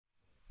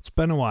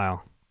been a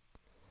while.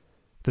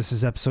 This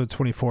is episode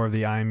 24 of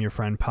the I Am Your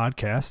Friend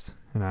podcast,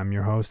 and I'm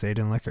your host,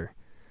 Aiden Licker.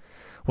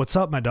 What's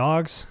up, my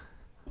dogs?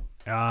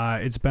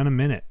 It's been a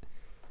minute.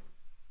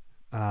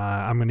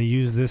 I'm going to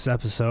use this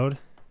episode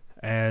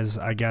as,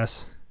 I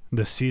guess,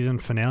 the season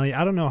finale.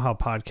 I don't know how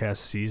podcast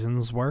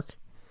seasons work,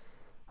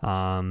 but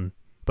on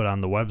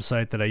the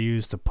website that I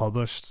use to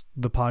publish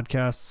the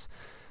podcasts,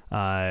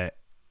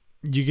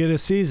 you get a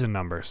season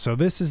number. So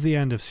this is the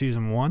end of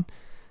season 1,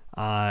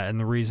 and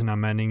the reason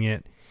I'm ending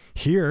it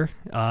here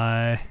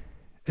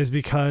is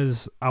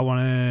because I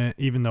want to,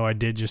 even though I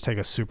did just take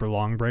a super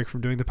long break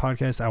from doing the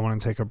podcast, I want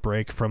to take a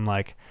break from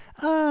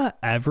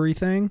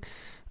everything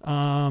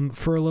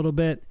for a little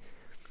bit.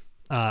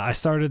 I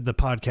started the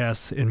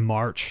podcast in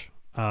March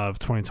of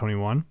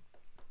 2021,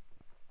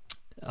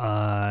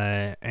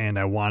 and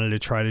I wanted to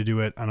try to do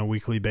it on a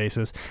weekly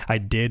basis. I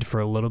did for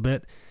a little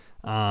bit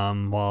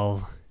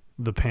while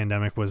the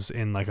pandemic was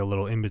in like a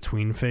little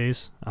in-between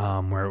phase,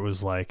 where it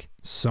was like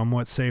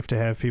somewhat safe to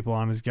have people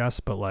on as guests,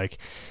 but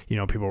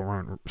people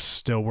weren't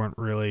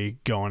really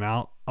going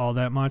out all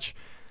that much.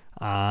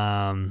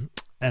 And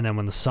then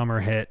when the summer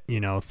hit,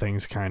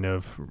 things kind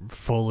of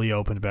fully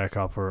opened back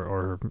up,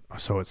 or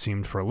so it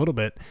seemed for a little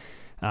bit.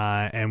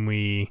 And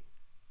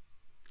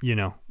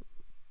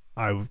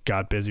I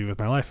got busy with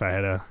my life. I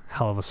had a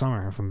hell of a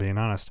summer, if I'm being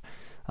honest.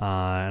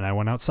 And I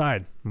went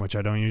outside, which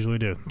I don't usually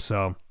do.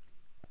 So,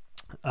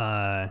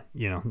 the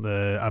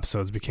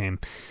episodes became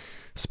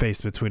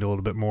spaced between a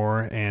little bit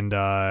more, and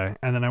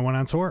then I went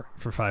on tour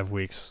for 5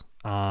 weeks,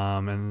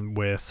 and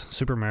with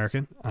Super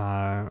American,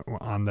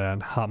 on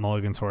that Hot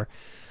Mulligan tour,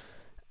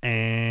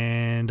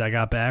 and I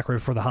got back right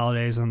before the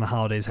holidays, and the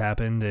holidays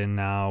happened, and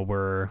now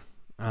we're,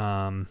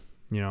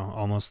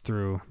 almost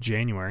through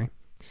January,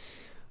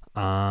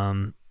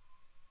 and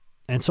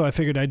so I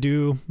figured I'd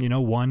do,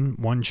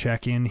 one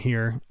check-in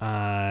here,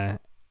 and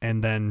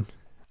then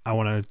I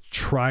want to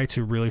try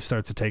to really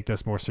start to take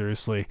this more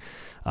seriously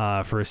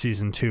for a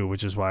season 2,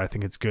 which is why I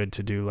think it's good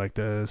to do like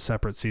the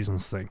separate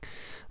seasons thing.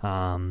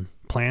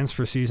 Plans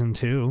for season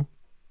 2,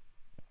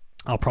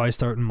 I'll probably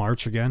start in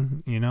March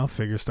again,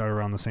 figure start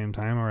around the same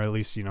time, or at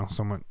least,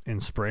 somewhat in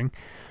spring.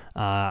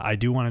 I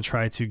do want to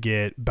try to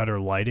get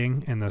better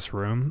lighting in this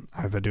room.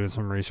 I've been doing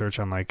some research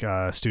on like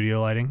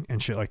studio lighting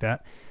and shit like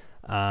that,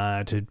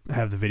 to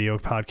have the video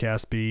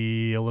podcast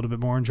be a little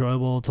bit more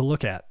enjoyable to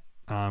look at.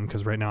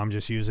 Because right now I'm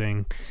just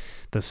using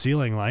the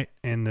ceiling light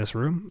in this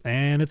room,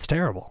 and it's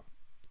terrible,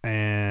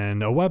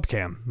 and a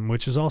webcam,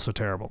 which is also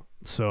terrible.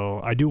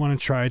 So I do want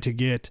to try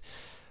to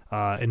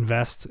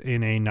invest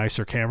in a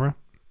nicer camera,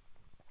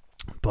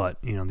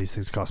 but these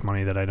things cost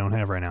money that I don't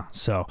have right now.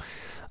 So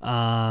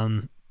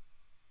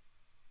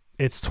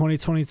it's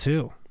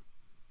 2022.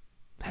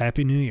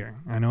 Happy New Year.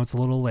 I know it's a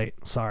little late.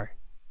 Sorry.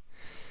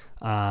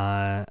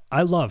 I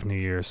love New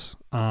Year's.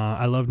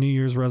 I love New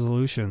Year's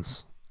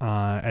resolutions.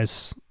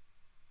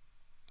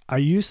 I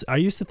used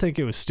to think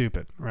it was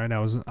stupid, right? I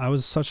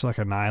was such like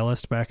a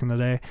nihilist back in the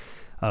day,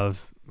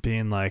 of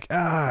being like,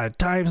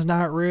 time's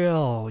not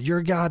real,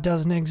 your God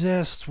doesn't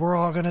exist, we're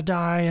all gonna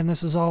die, and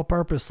this is all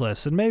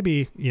purposeless. And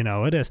maybe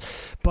it is,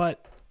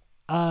 but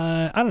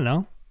I don't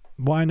know.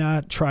 Why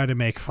not try to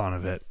make fun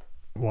of it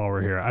while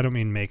we're here? I don't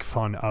mean make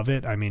fun of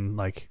it. I mean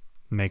like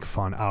make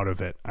fun out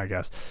of it, I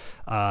guess.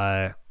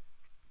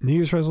 New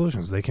Year's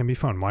resolutions, they can be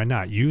fun. Why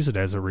not? Use it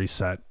as a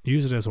reset.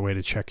 Use it as a way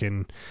to check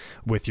in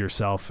with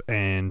yourself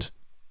and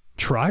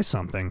try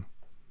something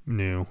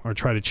new, or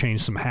try to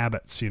change some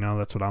habits.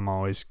 That's what I'm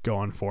always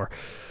going for.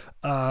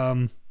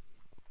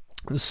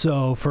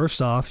 So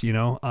first off,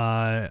 when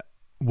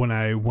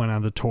I went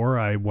on the tour,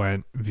 I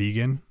went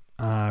vegan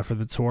for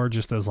the tour,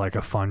 just as like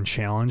a fun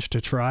challenge to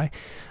try.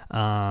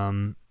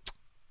 It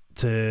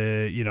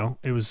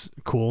was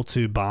cool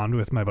to bond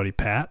with my buddy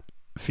Pat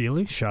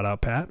Feely, shout out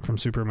Pat from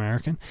Super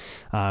American,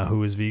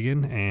 who is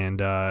vegan,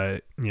 and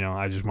I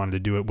just wanted to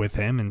do it with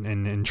him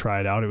and try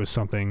it out. It was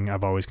something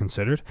I've always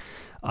considered,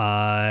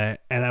 and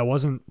I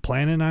wasn't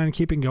planning on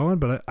keeping going,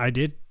 but I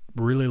did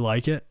really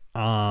like it.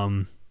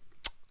 It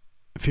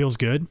feels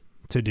good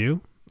to do,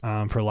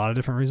 for a lot of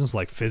different reasons.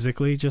 Like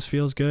physically, just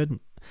feels good.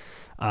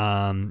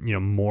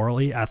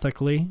 Morally,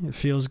 ethically, it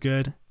feels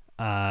good.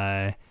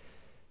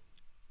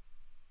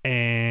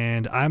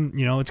 And I'm,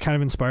 it's kind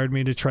of inspired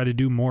me to try to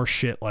do more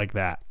shit like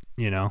that,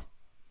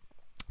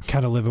 try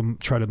to live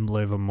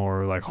a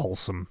more like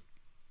wholesome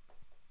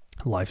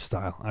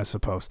lifestyle, I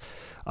suppose.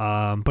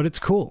 But it's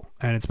cool,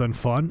 and it's been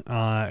fun.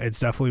 It's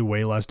definitely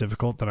way less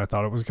difficult than I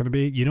thought it was going to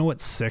be.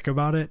 What's sick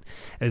about it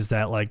is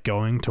that like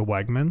going to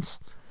Wegmans,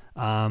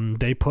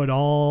 they put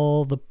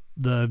all the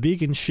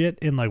vegan shit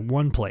in like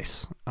one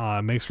place.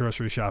 Makes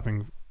grocery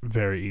shopping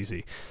very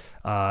easy.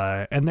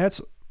 And that's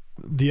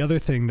the other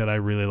thing that I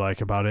really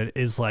like about it,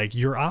 is like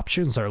your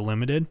options are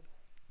limited,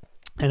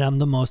 and I'm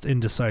the most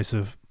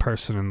indecisive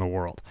person in the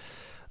world.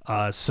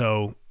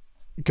 So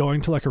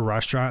going to like a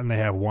restaurant and they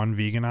have one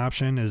vegan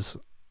option is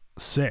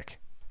sick,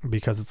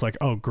 because it's like,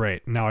 oh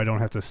great, now I don't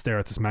have to stare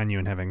at this menu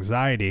and have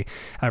anxiety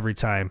every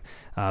time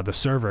the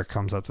server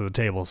comes up to the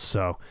table.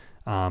 So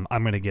I'm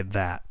going to get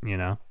that,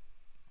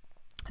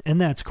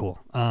 and that's cool.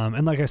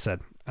 And like I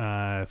said,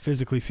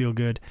 physically feel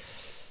good,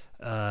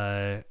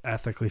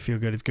 ethically feel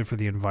good. It's good for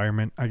the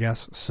environment, I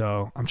guess.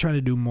 So I'm trying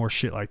to do more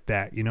shit like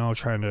that,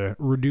 trying to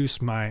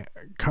reduce my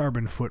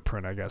carbon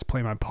footprint, I guess,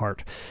 play my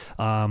part.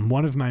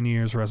 One of my New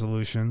Year's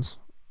resolutions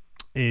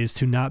is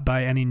to not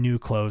buy any new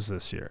clothes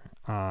this year.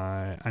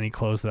 Any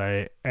clothes that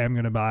I am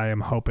going to buy, I'm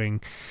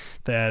hoping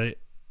that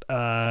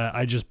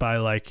I just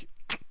buy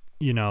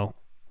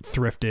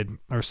thrifted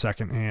or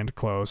secondhand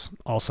clothes.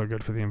 Also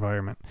good for the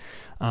environment.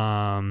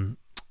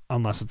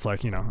 Unless it's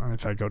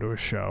if I go to a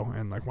show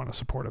and want to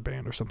support a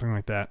band or something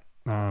like that,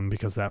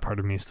 because that part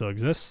of me still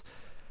exists,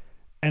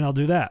 and I'll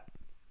do that.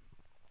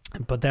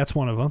 But that's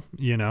one of them,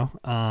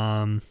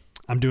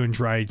 I'm doing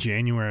dry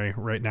January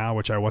right now,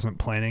 which I wasn't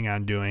planning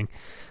on doing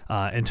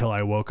until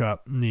I woke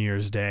up New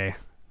Year's Day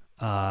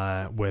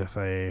with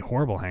a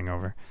horrible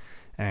hangover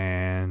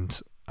and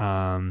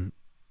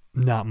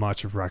not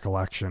much of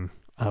recollection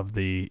of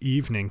the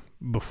evening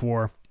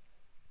before,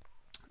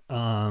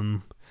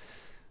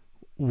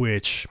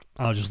 which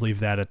I'll just leave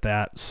that at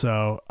that.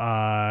 So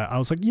I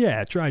was like,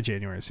 yeah, dry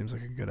January seems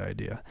like a good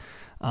idea.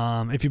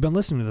 If you've been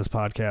listening to this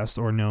podcast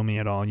or know me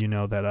at all, you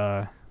know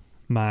that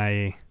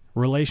my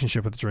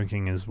relationship with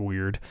drinking is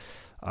weird.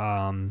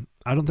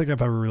 I don't think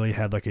I've ever really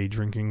had a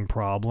drinking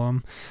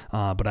problem,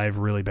 but I have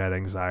really bad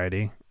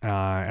anxiety, and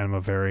I'm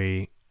a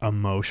very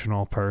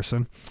emotional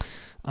person.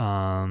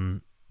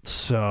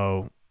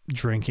 So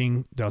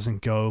drinking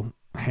doesn't go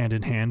hand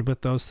in hand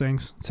with those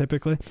things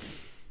typically.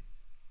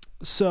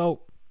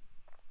 So,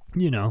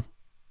 I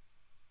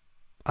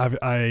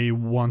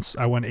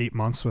went 8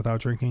 months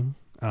without drinking.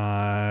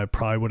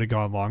 Probably would have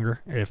gone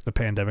longer if the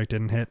pandemic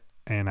didn't hit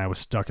and I was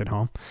stuck at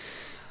home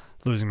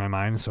losing my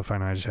mind. So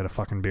finally I just had a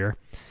fucking beer.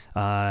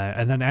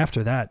 And then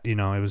after that, it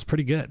was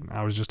pretty good.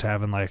 I was just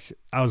having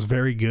I was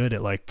very good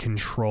at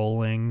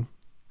controlling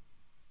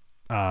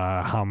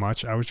how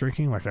much I was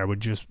drinking. I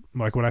would just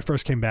when I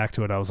first came back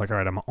to it, I was like, all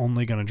right, I'm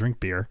only going to drink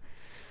beer.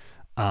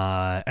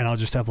 And I'll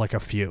just have a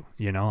few,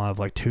 I'll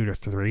have 2 to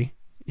 3,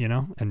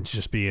 and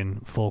just be in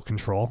full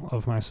control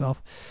of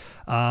myself.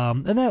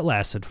 And that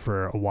lasted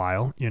for a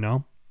while,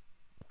 and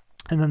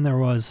then there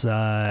was,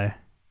 trying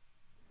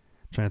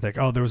to think,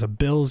 there was a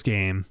Bills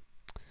game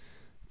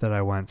that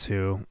I went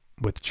to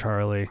with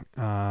Charlie.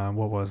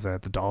 What was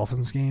that? The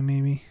Dolphins game,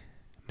 maybe?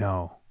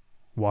 No.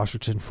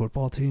 Washington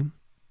football team?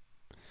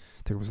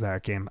 I think it was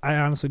that game. I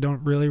honestly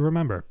don't really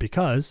remember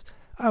because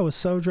I was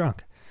so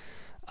drunk.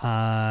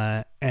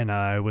 And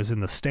I was in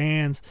the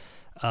stands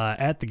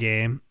at the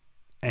game,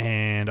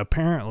 and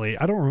apparently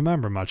I don't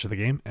remember much of the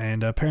game,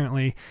 and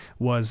apparently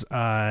was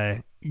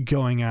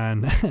going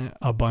on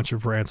a bunch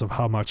of rants of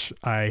how much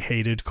I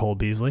hated Cole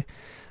Beasley.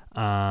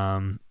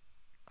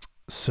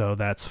 So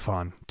that's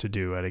fun to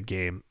do at a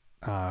game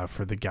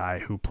for the guy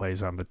who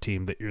plays on the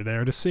team that you're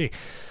there to see.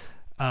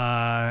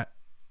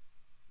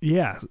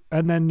 Yeah,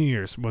 and then New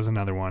Year's was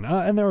another one,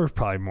 and there were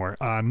probably more.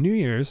 New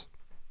Year's,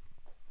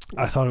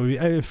 I thought it would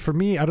be, for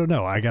me, I don't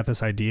know, I got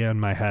this idea in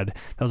my head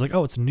that was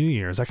it's New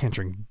Year's, I can't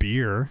drink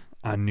beer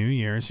on New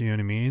Year's, you know what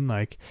I mean?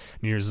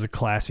 New Year's is a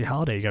classy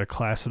holiday, you got to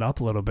class it up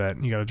a little bit,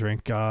 and you got to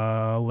drink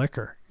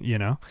liquor,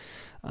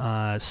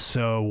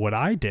 so what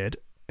I did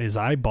is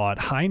I bought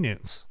High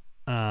Noons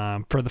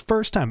for the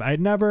first time.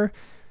 I'd never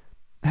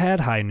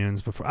had High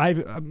Noons before.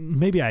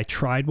 Maybe I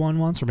tried one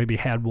once, or maybe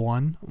had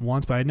one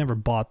once, but I'd never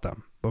bought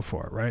them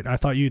before, right? I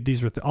thought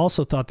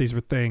also thought these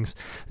were things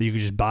that you could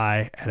just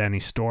buy at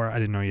any store. I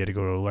didn't know you had to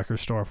go to a liquor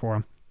store for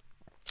them.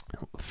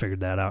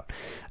 Figured that out,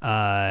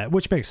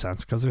 which makes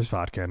sense because there's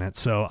vodka in it.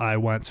 So I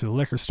went to the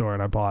liquor store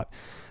and I bought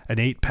an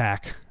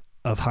 8-pack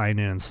of High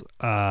Noons,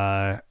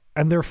 and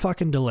they're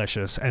fucking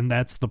delicious, and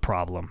that's the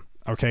problem,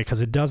 okay? Because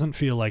it doesn't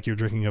feel like you're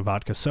drinking a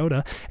vodka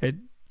soda. It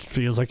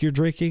feels like you're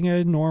drinking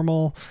a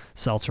normal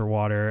seltzer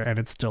water, and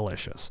it's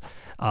delicious.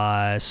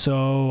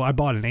 So I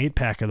bought an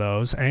 8-pack of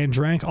those and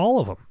drank all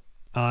of them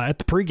at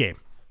the pregame.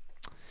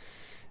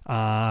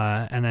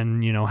 And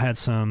then, had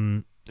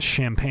some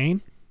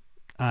champagne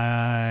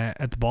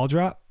at the ball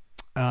drop.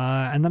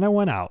 And then I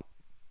went out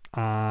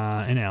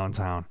in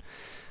Allentown,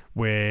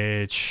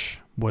 which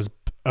was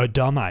a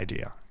dumb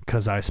idea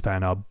because I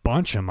spent a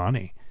bunch of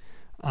money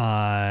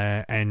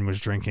and was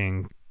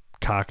drinking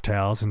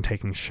cocktails and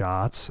taking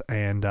shots.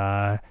 And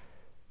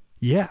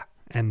yeah,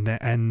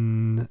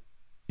 and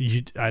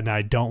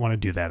I don't want to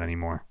do that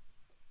anymore.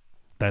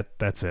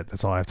 That's it.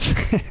 That's all I have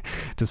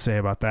to say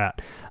about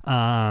that.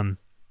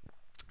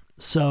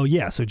 So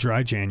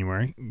dry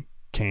January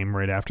came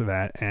right after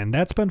that, and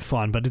that's been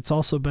fun, but it's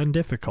also been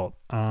difficult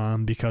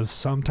because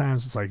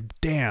sometimes it's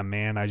damn,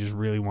 man, I just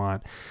really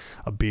want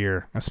a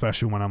beer,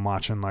 especially when I'm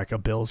watching a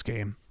Bills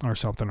game or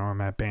something, or I'm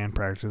at band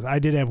practice. I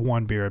did have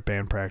one beer at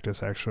band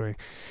practice actually,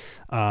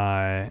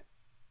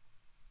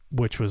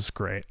 which was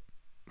great,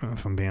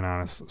 if I'm being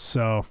honest.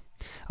 So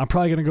I'm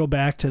probably going to go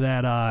back to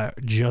that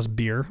just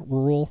beer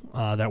rule.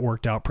 That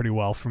worked out pretty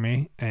well for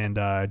me, and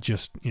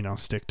just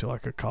stick to a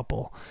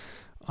couple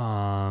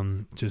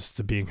just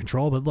to be in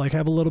control, but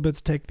have a little bit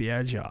to take the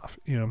edge off,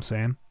 you know what I'm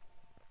saying?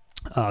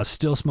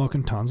 Still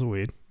smoking tons of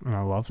weed, and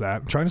I love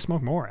that. I'm trying to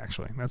smoke more,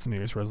 actually. That's a New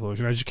Year's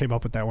resolution. I just came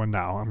up with that one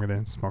now. I'm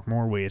going to smoke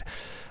more weed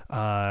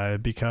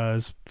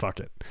because fuck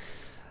it.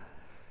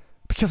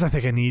 Because I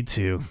think I need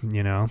to,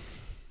 you know.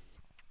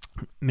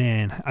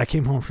 Man, I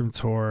came home from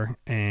tour,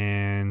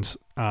 and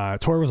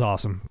tour was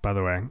awesome, by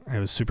the way. It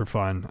was super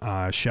fun.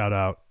 Shout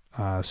out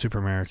Super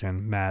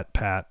American, Matt,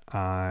 Pat,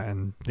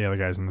 and the other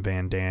guys in the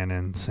band, Dan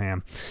and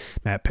Sam.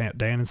 Matt, Pat,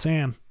 Dan, and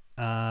Sam.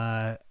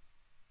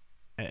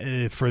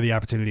 For the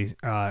opportunity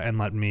and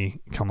letting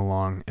me come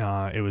along.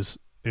 It was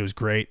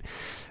great.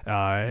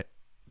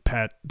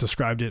 Pat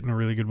described it in a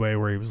really good way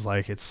where he was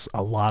like, it's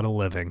a lot of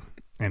living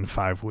in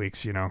 5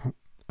 weeks, you know.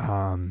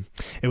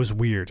 It was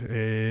weird.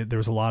 There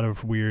was a lot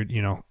of weird,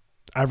 you know,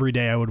 every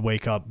day I would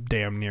wake up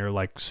damn near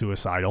like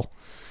suicidal,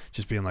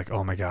 just being like,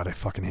 oh my God, I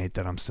fucking hate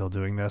that I'm still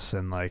doing this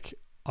and like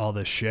all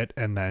this shit.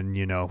 And then,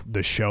 you know,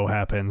 the show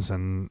happens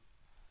and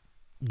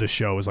the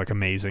show is like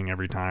amazing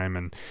every time.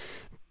 And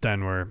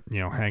then we're, you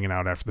know, hanging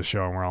out after the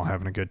show and we're all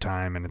having a good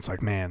time. And it's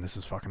like, man, this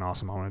is fucking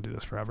awesome. I want to do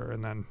this forever.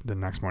 And then the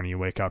next morning you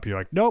wake up, you're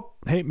like, nope,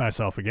 hate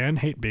myself again.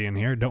 Hate being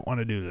here. Don't want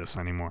to do this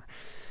anymore.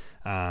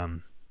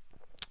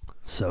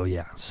 So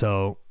yeah,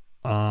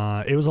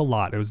 it was a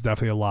lot. It was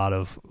definitely a lot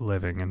of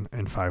living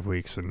in 5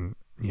 weeks, and,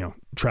 you know,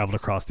 traveled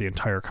across the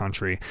entire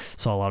country,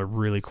 saw a lot of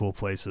really cool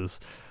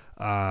places.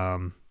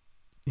 You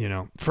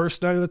know,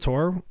 first night of the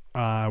tour,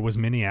 was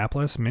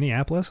Minneapolis,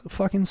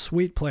 fucking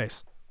sweet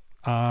place.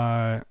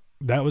 That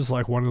was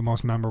like one of the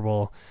most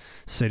memorable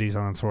cities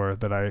on the tour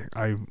that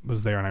I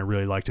was there, and I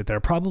really liked it there,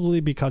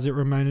 probably because it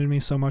reminded me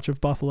so much of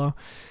Buffalo.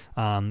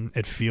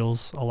 It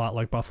feels a lot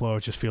like Buffalo.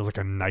 It just feels like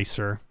a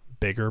nicer,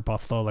 bigger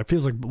Buffalo. Like,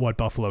 feels like what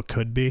Buffalo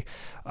could be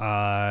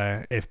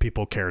if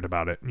people cared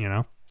about it, you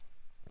know,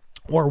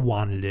 or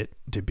wanted it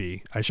to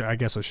be. I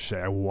guess I should say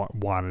I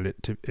wanted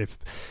it to, if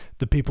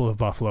the people of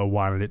Buffalo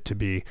wanted it to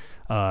be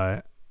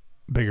a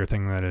bigger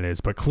thing than it is,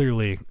 but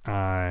clearly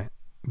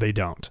they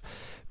don't.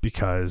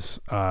 Because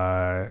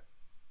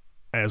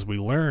as we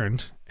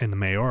learned in the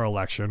mayoral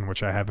election,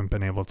 which I haven't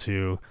been able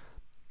to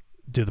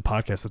do the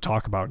podcast to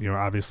talk about, you know,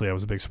 obviously I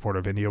was a big supporter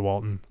of India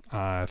Walton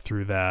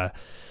through that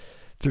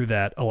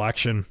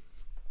election.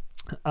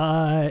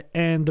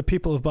 And the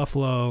people of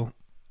Buffalo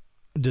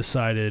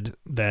decided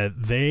that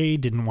they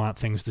didn't want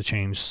things to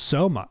change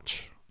so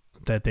much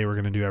that they were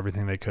going to do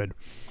everything they could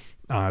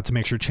to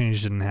make sure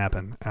change didn't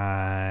happen.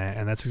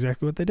 And that's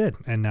exactly what they did.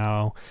 And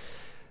now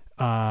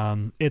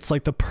it's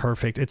like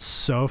it's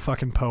so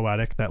fucking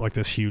poetic that like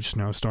this huge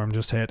snowstorm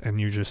just hit and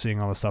you're just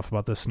seeing all the stuff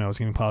about the snow's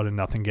getting plowed and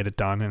nothing getting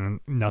done.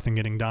 And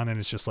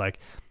it's just like,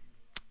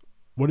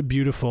 what a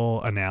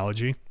beautiful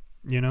analogy,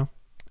 you know?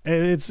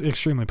 It's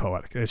extremely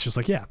poetic. It's just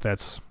like, yeah,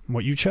 that's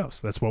what you chose.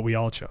 That's what we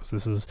all chose.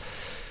 This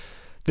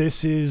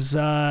is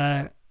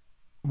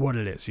what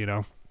it is, you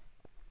know?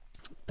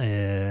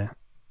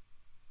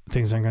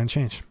 Things aren't going to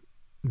change,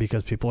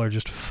 because people are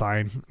just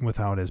fine with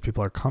how it is.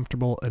 People are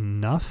comfortable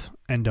enough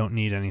and don't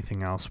need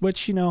anything else,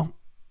 which, you know,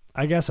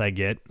 I guess I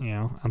get. You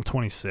know, I'm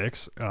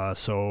 26,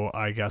 so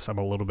I guess I'm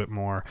a little bit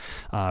more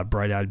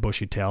bright-eyed,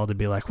 bushy-tailed to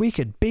be like, we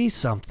could be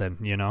something,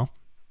 you know?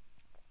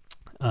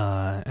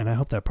 And I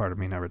hope that part of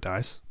me never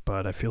dies,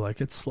 but I feel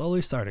like it's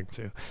slowly starting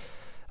to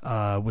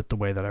with the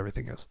way that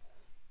everything is.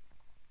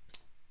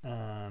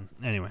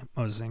 Anyway,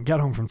 I was saying, got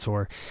home from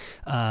tour.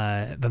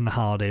 Then the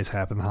holidays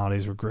happened. The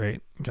holidays were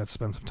great. Got to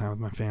spend some time with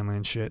my family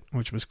and shit,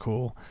 which was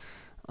cool.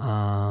 You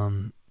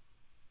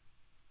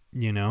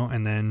know,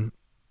 and then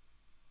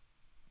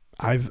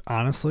I've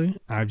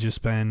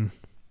just been,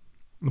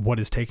 what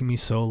has taken me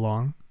so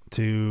long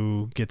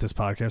to get this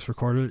podcast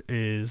recorded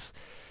is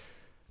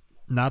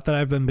not that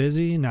I've been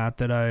busy, not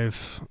that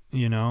I've,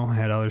 you know,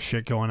 had other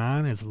shit going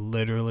on. It's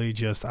literally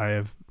just, I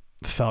have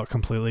felt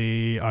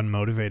completely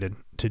unmotivated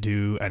to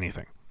do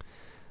anything.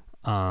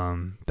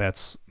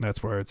 That's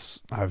where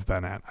I've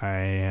been at. I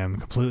am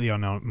completely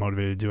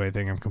unmotivated to do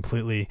anything. I'm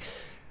completely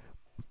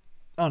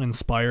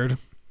uninspired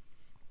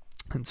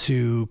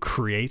to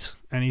create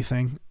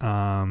anything.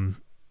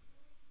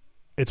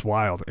 It's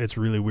wild. It's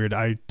really weird.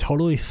 I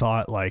totally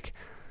thought like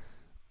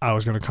I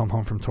was going to come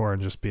home from tour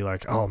and just be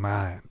like, oh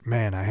man,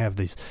 I have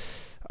these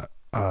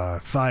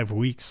 5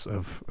 weeks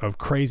of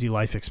crazy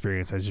life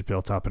experience I just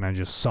built up, and I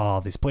just saw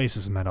all these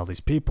places and met all these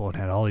people and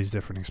had all these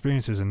different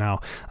experiences, and now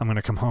I'm going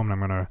to come home and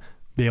I'm going to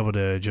be able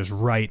to just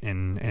write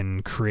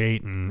and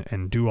create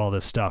and do all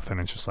this stuff. And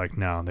it's just like,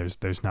 no,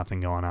 there's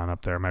nothing going on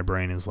up there. My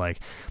brain is like,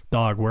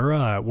 dog,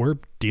 we're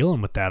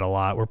dealing with that a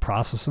lot. We're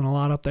processing a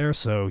lot up there.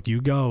 So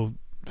you go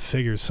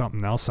figure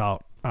something else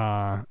out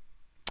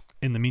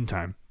in the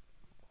meantime,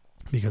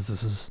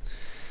 because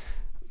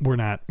we're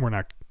not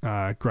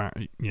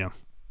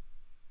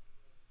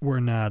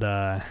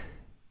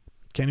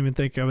can't even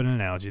think of an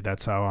analogy.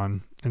 That's how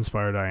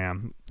uninspired I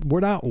am. We're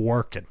not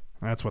working.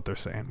 That's what they're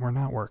saying. We're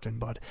not working,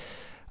 bud.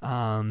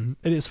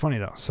 It is funny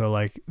though. So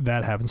like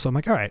that happens. So I'm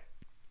like, all right,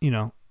 you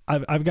know,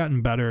 I've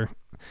gotten better.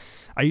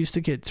 I used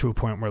to get to a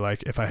point where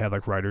like, if I had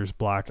like writer's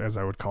block, as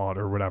I would call it,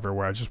 or whatever,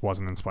 where I just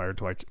wasn't inspired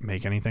to like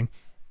make anything,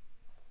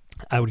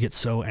 I would get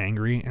so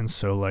angry and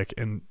so like,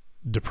 and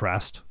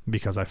depressed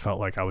because I felt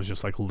like I was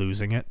just like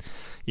losing it,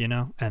 you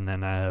know? And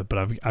then, but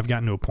I've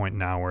gotten to a point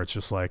now where it's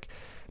just like,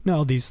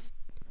 no, these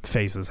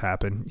phases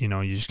happen, you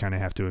know, you just kind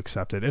of have to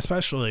accept it,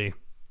 especially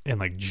in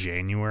like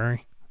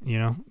January, you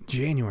know?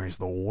 January is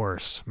the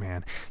worst,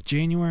 man.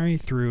 January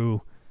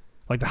through,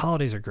 like, the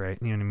holidays are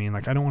great, you know what I mean?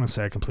 Like, I don't want to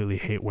say I completely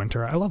hate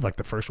winter. I love like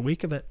the first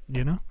week of it,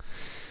 you know?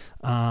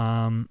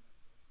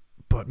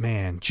 But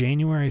man,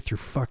 January through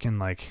fucking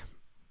like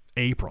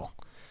April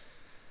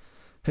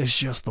is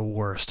just the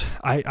worst.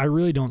 I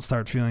really don't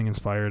start feeling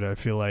inspired. I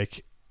feel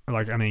like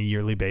on a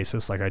yearly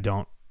basis, like I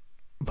don't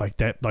like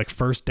that, like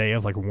first day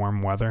of like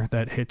warm weather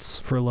that hits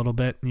for a little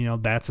bit, you know,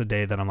 that's a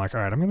day that I'm like,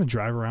 all right, I'm going to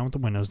drive around with the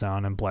windows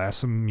down and blast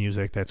some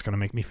music that's going to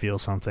make me feel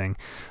something.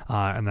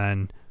 And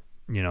then,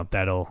 you know,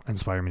 that'll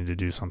inspire me to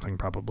do something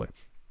probably.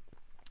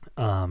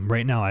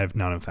 Right now I have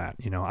none of that,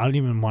 you know. I don't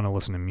even want to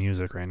listen to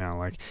music right now.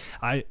 Like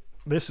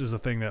this is a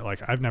thing that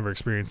like I've never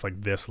experienced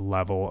like this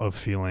level of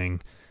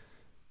feeling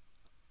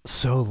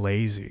so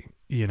lazy,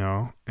 you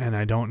know. And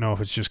I don't know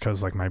if it's just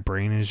because like my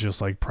brain is just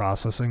like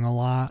processing a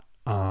lot,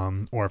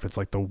 or if it's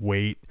like the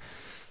weight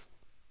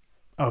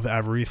of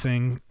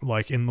everything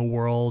like in the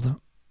world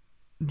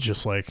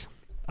just like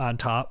on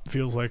top,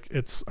 feels like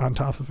it's on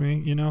top of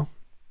me, you know.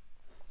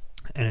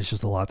 And it's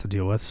just a lot to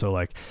deal with. So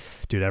like,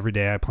 dude, every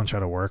day I punch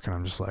out of work and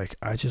I'm just like,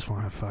 I just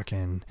want to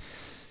fucking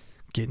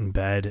get in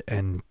bed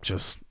and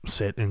just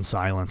sit in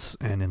silence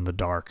and in the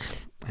dark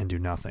and do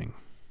nothing.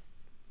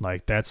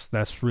 Like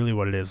that's really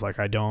what it is. Like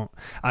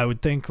I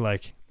would think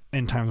like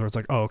in times where it's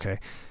like, oh, okay,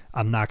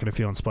 I'm not going to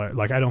feel inspired.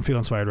 Like I don't feel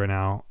inspired right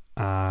now.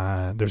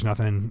 There's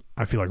nothing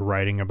I feel like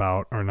writing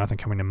about or nothing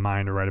coming to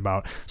mind to write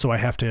about. So I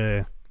have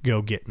to go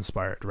get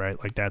inspired, right?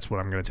 Like that's what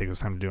I'm going to take this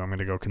time to do. I'm going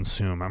to go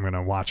consume. I'm going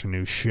to watch a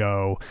new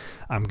show.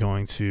 I'm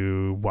going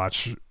to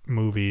watch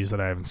movies that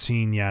I haven't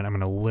seen yet. I'm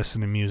going to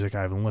listen to music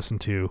I haven't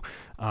listened to.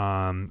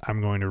 I'm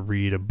going to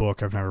read a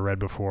book I've never read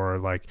before,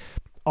 like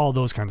all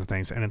those kinds of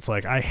things. And it's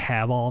like, I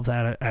have all of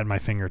that at my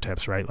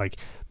fingertips, right? Like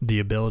the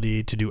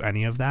ability to do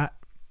any of that.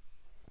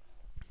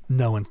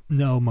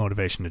 No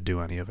motivation to do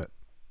any of it.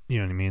 You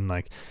know what I mean?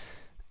 Like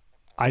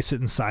I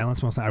sit in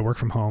silence most of the time. I work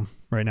from home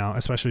right now,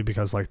 especially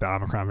because like the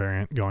Omicron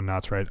variant going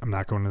nuts, right? I'm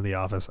not going to the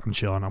office. I'm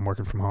chilling. I'm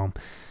working from home.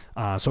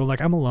 So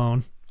like I'm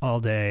alone all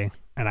day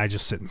and I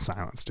just sit in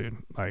silence, dude.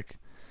 Like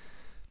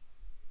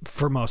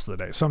for most of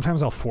the day.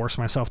 Sometimes I'll force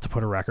myself to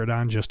put a record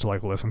on just to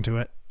like listen to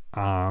it.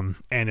 And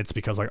it's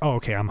because like, oh,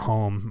 okay, I'm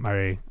home.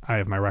 I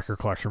have my record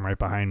collection right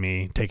behind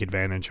me. Take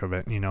advantage of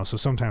it, you know? So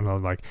sometimes I'll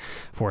like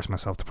force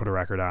myself to put a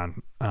record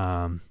on.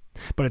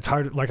 But it's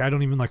hard. Like I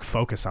don't even like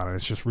focus on it.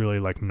 It's just really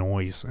like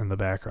noise in the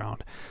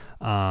background.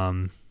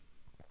 I'm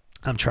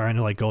trying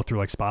to like go through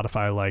like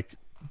Spotify, like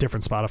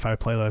different Spotify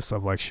playlists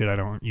of like shit I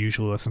don't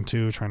usually listen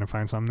to, trying to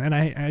find something. And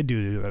I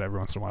do that every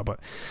once in a while, but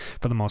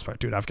for the most part,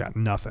 dude, I've got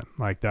nothing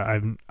like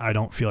that. I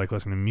don't feel like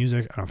listening to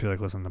music. I don't feel like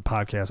listening to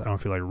podcasts. I don't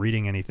feel like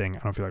reading anything. I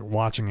don't feel like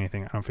watching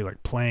anything. I don't feel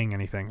like playing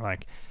anything.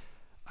 Like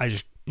I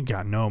just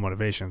got no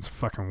motivation. It's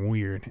fucking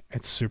weird.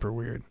 It's super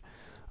weird.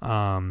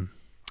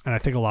 And I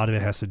think a lot of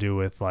it has to do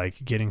with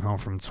like getting home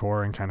from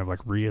tour and kind of like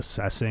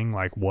reassessing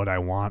like what I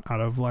want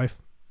out of life.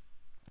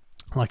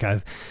 Like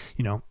I've,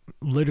 you know,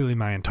 literally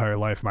my entire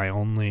life, my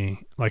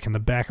only, like in the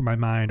back of my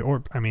mind,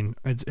 or I mean,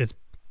 it's,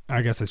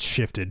 I guess it's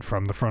shifted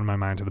from the front of my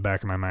mind to the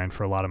back of my mind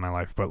for a lot of my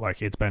life, but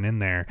like it's been in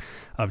there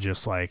of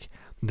just like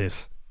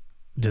this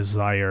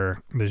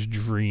desire, this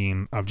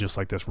dream of just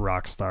like this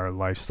rock star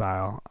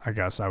lifestyle, I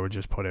guess I would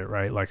just put it,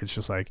 right? Like it's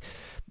just like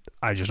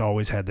I just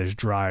always had this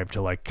drive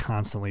to like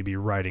constantly be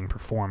writing,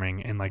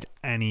 performing in like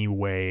any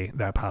way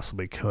that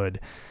possibly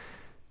could.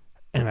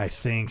 And I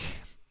think,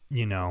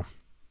 you know,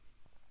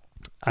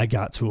 I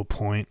got to a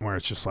point where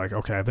it's just like,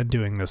 okay, I've been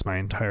doing this my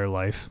entire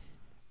life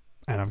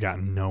and I've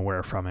gotten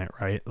nowhere from it,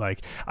 right?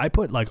 Like I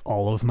put like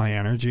all of my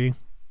energy,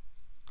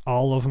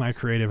 all of my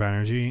creative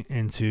energy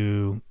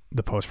into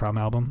the Post-Prom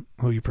album,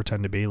 Who You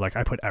Pretend to Be. Like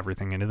I put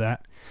everything into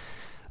that.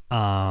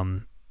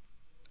 And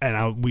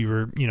we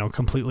were, you know,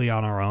 completely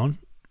on our own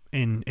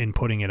in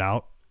putting it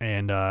out.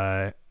 And,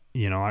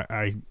 you know,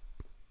 I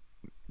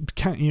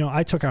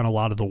took on a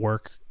lot of the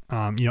work.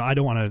 You know, I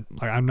don't want to,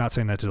 like, I'm not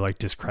saying that to like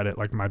discredit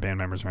like my band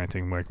members or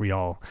anything. Like we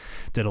all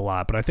did a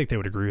lot, but I think they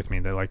would agree with me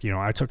that like, you know,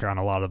 I took on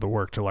a lot of the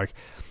work to like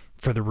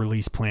for the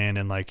release plan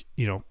and like,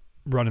 you know,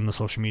 running the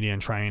social media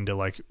and trying to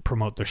like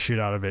promote the shit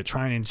out of it,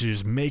 trying to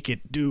just make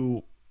it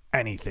do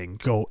anything,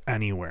 go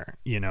anywhere,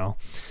 you know?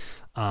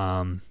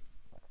 And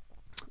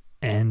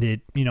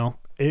it, you know,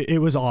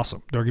 it was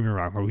awesome. Don't get me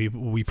wrong.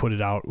 We put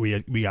it out.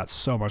 We got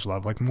so much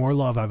love, like more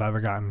love I've ever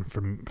gotten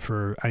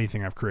for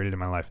anything I've created in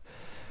my life,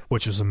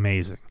 which is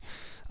amazing.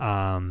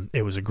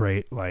 It was a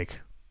great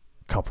like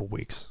couple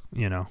weeks,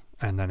 you know,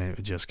 and then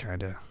it just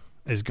kind of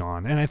is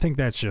gone. And I think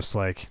that's just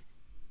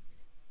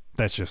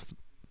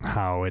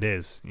how it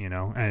is, you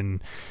know,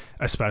 and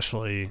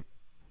especially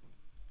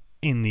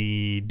in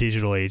the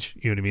digital age,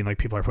 you know what I mean? Like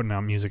people are putting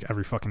out music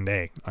every fucking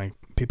day. Like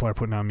people are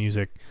putting out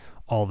music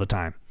all the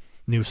time,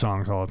 new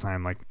songs all the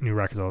time, like new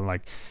records, all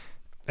like,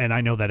 and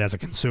I know that as a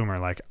consumer,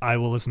 like I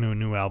will listen to a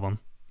new album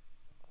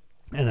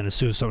And then as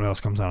soon as something else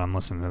comes out, I'm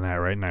listening to that,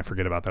 right? And I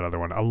forget about that other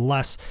one.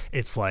 Unless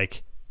it's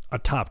like a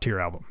top tier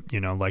album,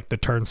 you know, like the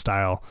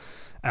Turnstile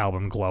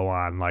album, Glow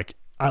On. Like,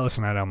 I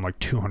listened to that album like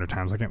 200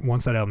 times. Like,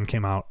 once that album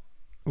came out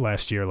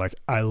last year, like,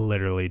 I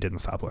literally didn't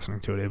stop listening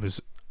to it. It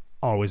was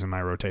always in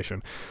my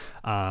rotation.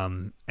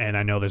 And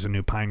I know there's a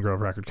new Pine Grove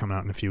record coming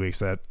out in a few weeks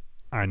that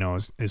I know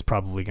is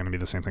probably going to be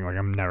the same thing. Like,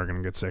 I'm never going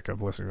to get sick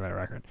of listening to that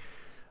record.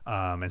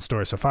 And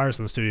Story So Far is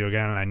in the studio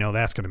again, and I know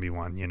that's going to be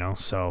one, you know?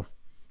 So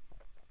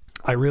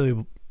I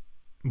really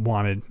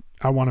want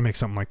to make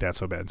something like that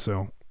so bad.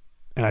 So,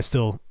 and I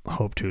still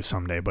hope to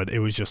someday, but it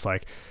was just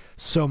like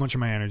so much of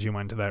my energy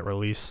went to that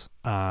release.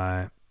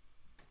 And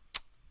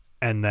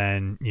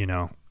then, you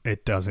know,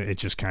 it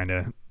just kind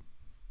of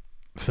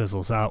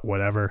fizzles out,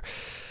 whatever.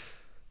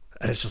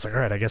 And it's just like, all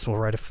right, I guess we'll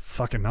write a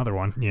fucking another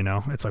one, you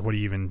know? It's like, what do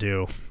you even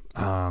do?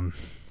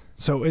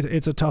 So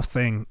it's a tough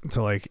thing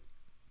to like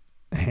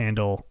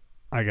handle,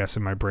 I guess,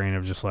 in my brain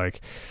of just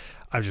like,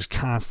 I've just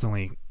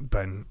constantly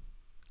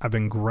I've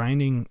been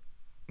grinding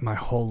my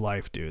whole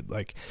life, dude,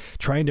 like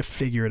trying to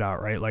figure it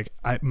out, right? Like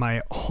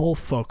my whole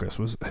focus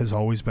has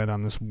always been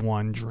on this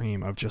one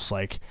dream of just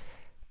like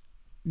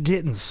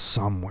getting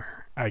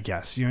somewhere, I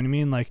guess, you know what I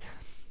mean? Like,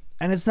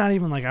 and it's not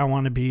even like I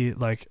want to be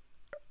like,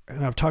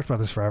 and I've talked about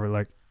this forever,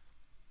 like,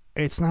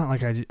 it's not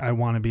like I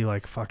want to be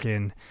like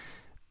fucking,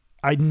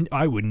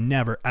 I would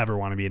never ever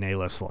want to be an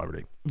A-list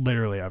celebrity,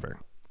 literally ever.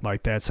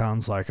 Like, that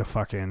sounds like a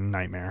fucking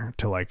nightmare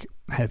to like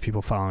have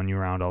people following you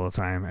around all the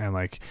time and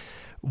like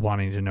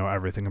wanting to know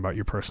everything about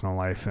your personal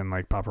life and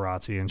like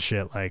paparazzi and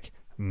shit. Like,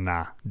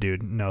 nah,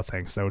 dude, no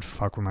thanks. That would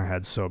fuck with my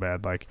head so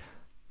bad. Like,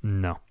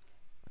 no.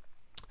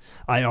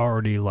 I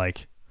already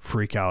like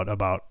freak out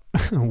about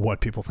what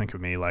people think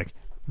of me. Like,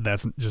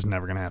 that's just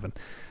never gonna happen.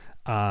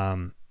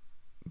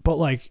 But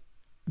like,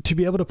 to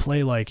be able to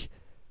play like,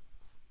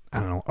 I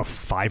don't know, a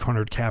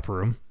 500 cap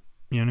room,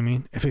 you know what I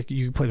mean? If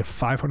you play to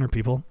 500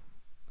 people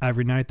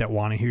every night that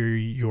want to hear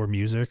your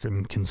music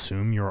and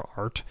consume your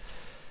art,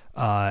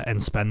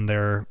 and spend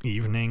their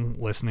evening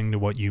listening to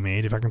what you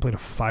made, if I can play to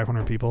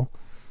 500 people,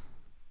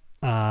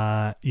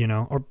 you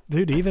know, or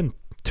dude, even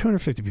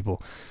 250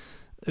 people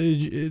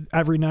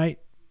every night,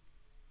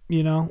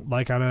 you know,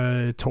 like on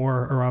a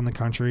tour around the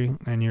country,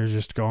 and you're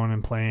just going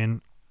and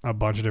playing a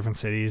bunch of different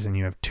cities and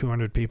you have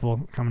 200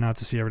 people coming out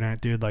to see every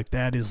night, dude, like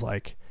that is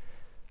like,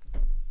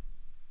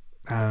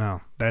 I don't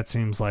know, that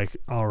seems like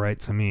all right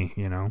to me,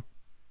 you know?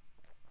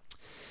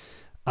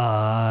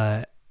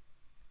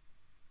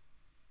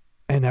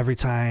 And every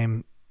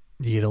time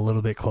you get a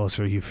little bit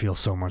closer, you feel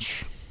so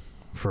much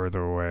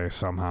further away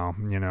somehow,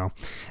 you know?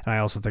 And I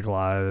also think a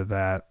lot of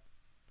that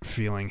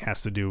feeling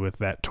has to do with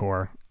that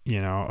tour,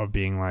 you know, of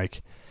being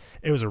like,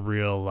 it was a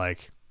real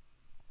like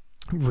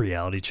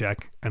reality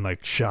check and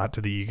like shot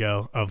to the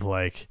ego of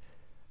like,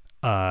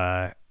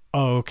 oh,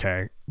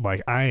 okay,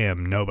 like I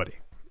am nobody,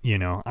 you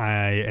know,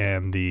 I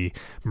am the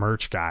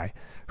merch guy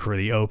for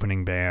the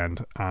opening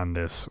band on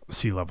this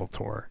Sea Level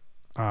tour.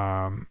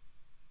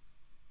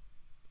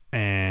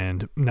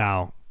 And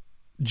now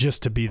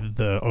just to be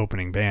the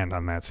opening band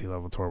on that Sea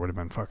Level tour would have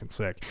been fucking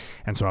sick.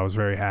 And so I was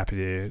very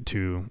happy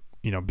to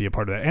you know, be a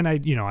part of that. And I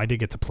did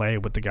get to play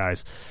with the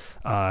guys,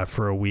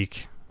 for a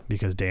week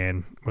because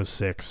Dan was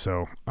sick.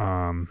 So,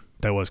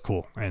 that was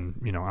cool. And,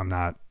 you know, I'm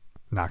not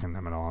knocking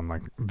them at all. I'm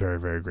like very,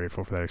 very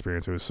grateful for that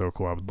experience. It was so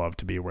cool. I would love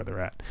to be where they're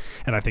at.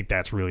 And I think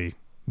that's really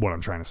what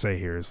I'm trying to say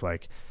here is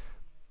like,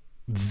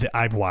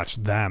 I've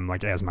watched them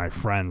like as my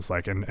friends,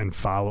 like, and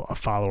follow a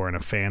follower and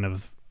a fan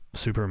of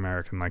Super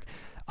American. Like,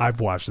 I've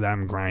watched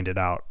them grind it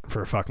out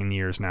for fucking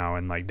years now.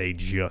 And like, they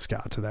just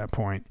got to that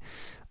point.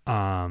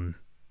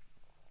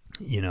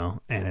 You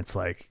know, and it's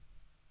like,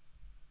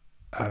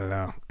 I don't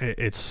know.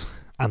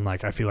 I'm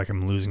like, I feel like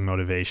I'm losing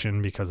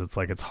motivation because it's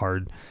like, it's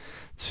hard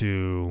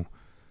to,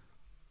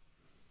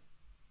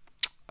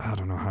 I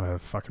don't know how to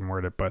fucking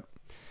word it, but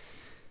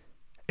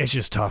it's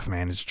just tough,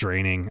 man. It's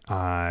draining.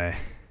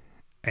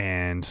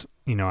 And,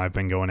 you know, I've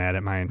been going at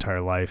it my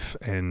entire life,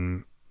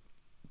 and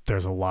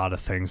there's a lot of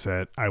things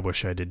that I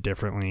wish I did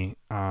differently.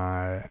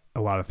 A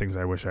lot of things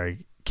I wish I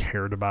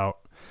cared about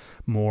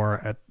more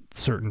at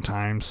certain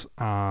times.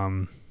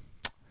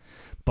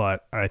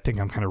 But I think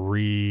I'm kind of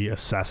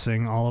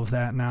reassessing all of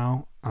that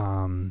now.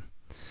 And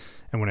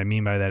what I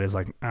mean by that is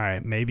like, all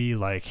right, maybe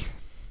like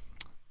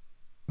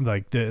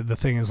the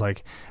thing is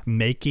like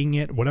making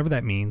it, whatever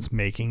that means,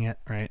 making it,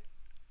 right?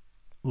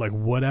 Like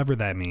whatever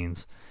that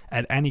means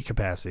at any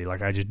capacity,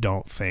 like I just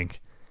don't think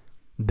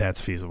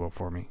that's feasible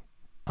for me.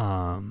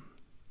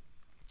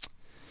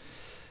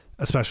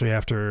 Especially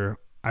after,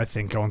 I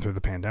think, going through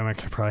the pandemic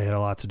probably had a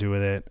lot to do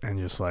with it. And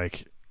just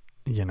like,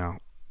 you know,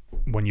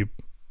 when you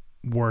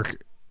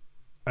work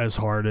as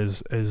hard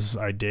as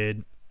I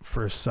did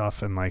for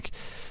stuff and like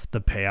the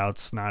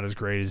payouts not as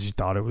great as you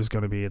thought it was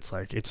going to be, it's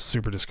like, it's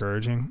super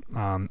discouraging.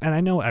 And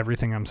I know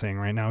everything I'm saying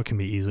right now can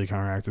be easily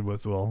counteracted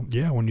with, well,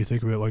 yeah, when you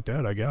think of it like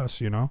that, I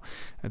guess, you know,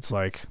 it's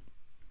like,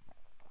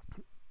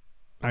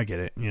 I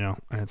get it, you know,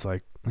 and it's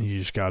like, you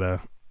just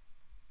gotta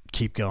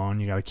keep going,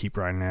 you gotta keep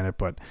grinding at it.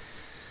 But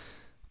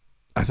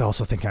I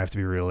also think I have to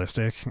be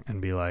realistic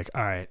and be like,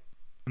 all right,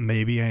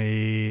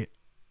 maybe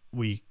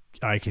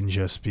I can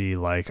just be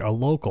like a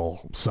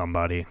local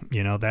somebody,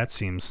 you know, that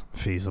seems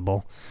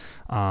feasible.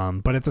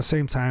 But at the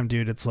same time,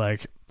 dude, it's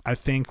like, I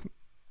think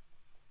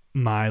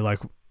my, like,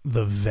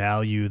 the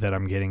value that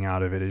I'm getting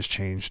out of it has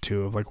changed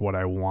too, of like what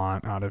I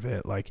want out of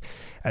it. Like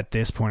at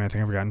this point, I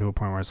think I've gotten to a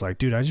point where it's like,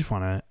 dude, I just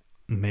want to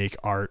make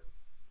art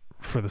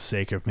for the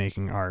sake of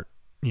making art.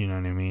 You know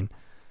what I mean?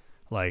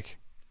 Like,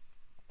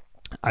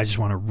 I just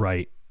want to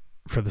write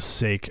for the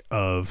sake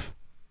of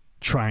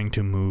trying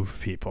to move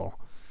people,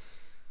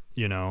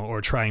 you know, or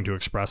trying to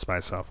express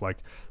myself. Like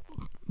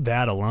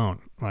that alone,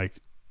 like,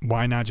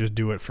 why not just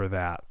do it for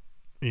that?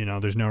 You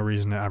know, there's no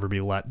reason to ever be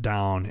let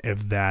down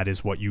if that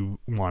is what you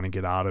want to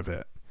get out of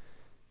it,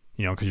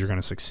 you know, because you're going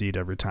to succeed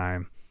every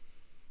time,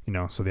 you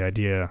know. So the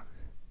idea,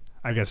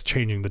 I guess,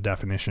 changing the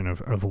definition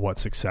of what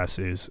success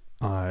is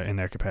in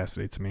that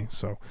capacity to me.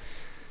 So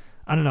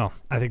I don't know.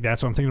 I think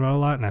that's what I'm thinking about a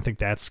lot. And I think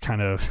that's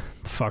kind of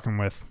fucking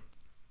with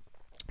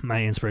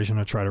my inspiration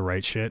to try to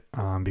write shit,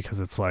 because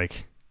it's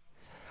like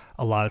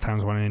a lot of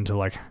times when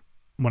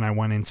I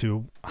went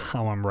into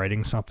how I'm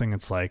writing something,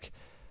 it's like,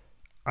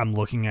 I'm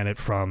looking at it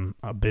from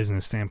a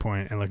business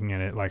standpoint and looking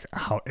at it like,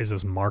 how is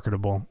this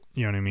marketable?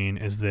 You know what I mean?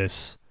 Is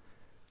this,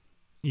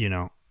 you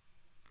know,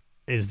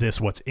 is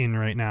this what's in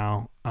right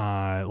now?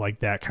 Like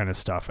that kind of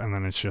stuff. And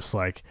then it's just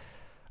like,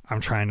 I'm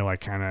trying to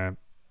like kind of,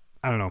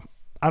 I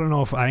don't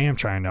know if I am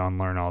trying to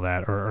unlearn all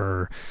that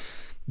or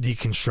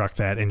deconstruct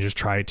that and just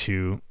try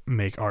to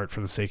make art for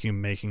the sake of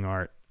making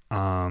art.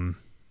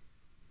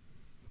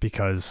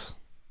 Because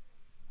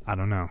I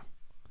don't know.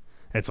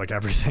 It's like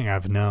everything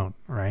I've known,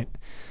 right?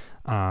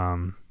 But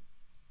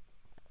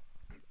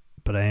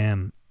I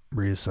am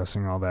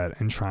reassessing all that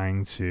and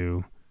trying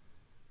to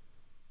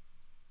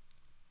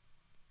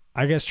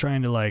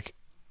like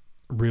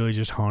really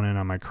just hone in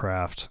on my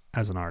craft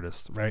as an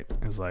artist, right?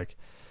 Is like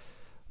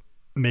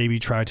maybe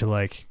try to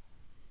like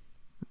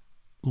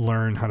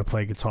learn how to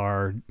play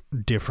guitar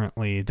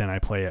differently than I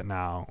play it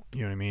now,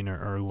 you know what I mean?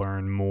 Or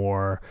learn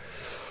more,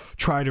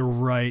 try to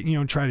write, you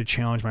know, try to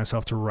challenge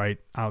myself to write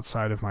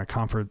outside of my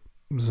comfort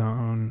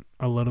zone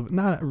a little bit,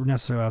 not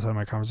necessarily outside of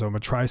my comfort zone,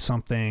 but try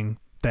something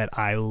that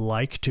I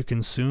like to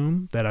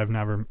consume that I've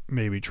never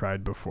maybe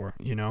tried before,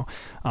 you know?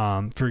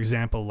 For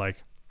example,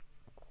 like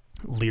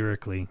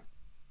lyrically,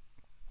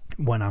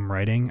 when I'm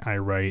writing, I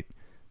write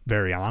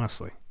very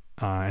honestly,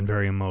 and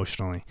very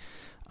emotionally,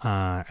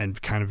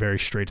 and kind of very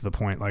straight to the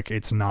point. Like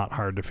it's not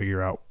hard to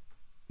figure out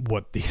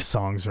what these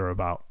songs are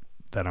about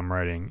that I'm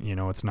writing, you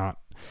know. It's not,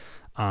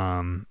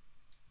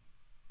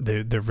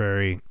 they're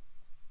very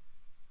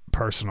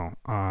personal,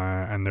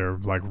 and they're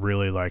like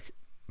really like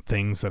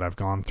things that I've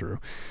gone through.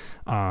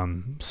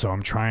 So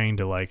I'm trying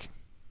to like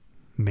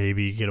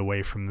maybe get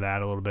away from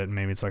that a little bit, and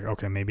maybe it's like,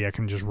 okay, maybe I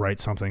can just write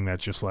something that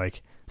just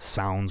like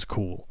sounds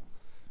cool,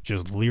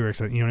 just lyrics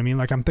that, you know what I mean?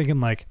 Like I'm thinking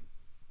like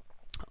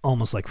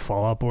almost like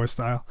Fall Out Boy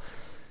style.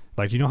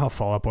 Like, you know how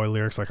Fall Out Boy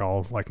lyrics like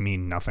all like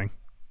mean nothing,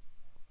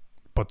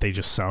 but they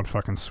just sound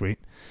fucking sweet.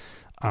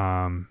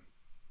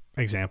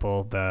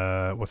 Example,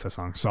 what's that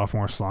song,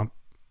 Sophomore Slump,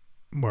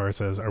 where it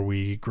says, are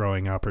we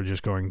growing up or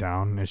just going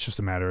down? It's just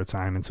a matter of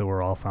time until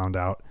we're all found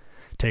out.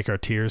 Take our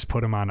tears,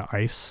 put them on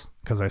ice,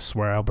 because I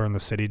swear I'll burn the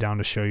city down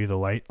to show you the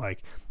light.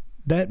 Like,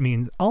 that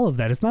means all of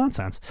that is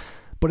nonsense,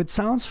 but it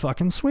sounds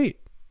fucking sweet.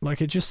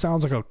 Like, it just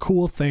sounds like a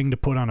cool thing to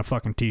put on a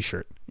fucking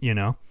t-shirt, you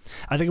know?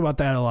 I think about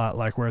that a lot,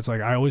 like, where it's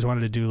like, I always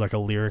wanted to do like a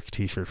lyric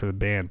t-shirt for the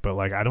band, but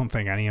like, I don't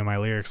think any of my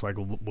lyrics like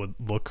would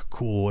look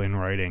cool in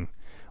writing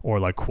or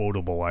like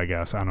quotable, I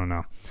guess. I don't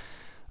know.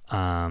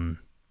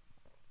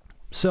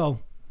 So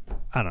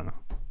I don't know.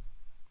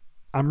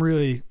 I'm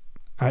really,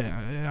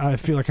 I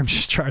feel like I'm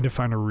just trying to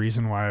find a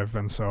reason why I've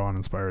been so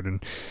uninspired.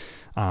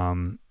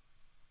 And,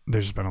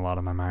 there's just been a lot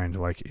on my mind,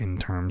 like in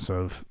terms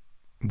of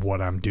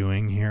what I'm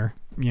doing here,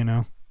 you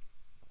know?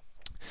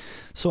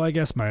 So I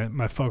guess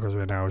my focus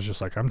right now is just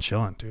like, I'm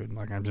chilling, dude.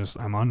 Like I'm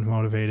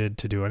unmotivated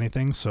to do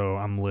anything. So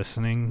I'm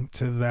listening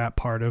to that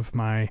part of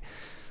my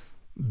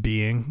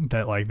being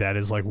that like, that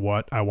is like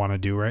what I want to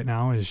do right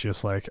now, is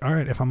just like, all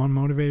right, if I'm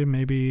unmotivated,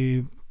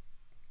 maybe,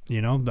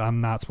 you know,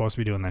 I'm not supposed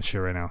to be doing that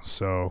shit right now.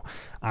 So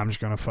I'm just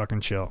going to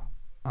fucking chill,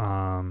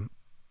 and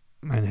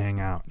hang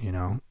out, you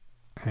know?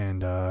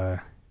 And,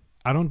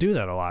 I don't do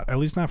that a lot, at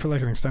least not for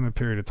like an extended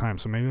period of time.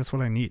 So maybe that's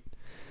what I need.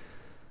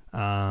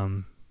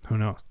 Who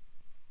knows?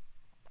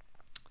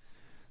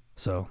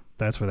 So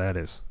that's where that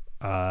is.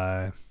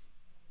 I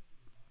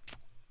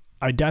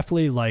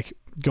definitely like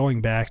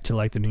going back to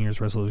like the New Year's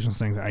resolutions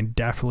things. I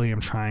definitely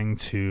am trying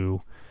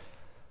to,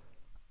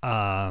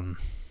 I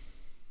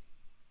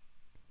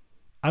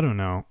don't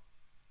know.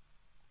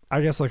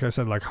 I guess, like I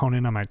said, like hone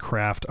in on my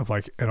craft of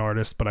like an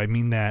artist, but I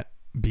mean that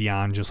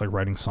beyond just like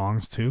writing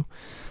songs too.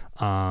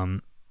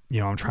 You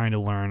know, I'm trying to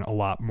learn a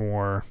lot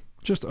more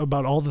just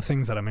about all the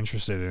things that I'm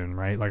interested in,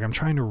 right? Like I'm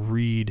trying to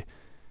read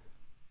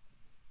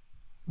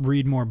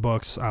more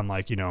books on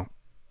like, you know,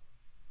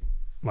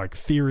 like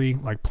theory,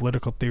 like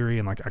political theory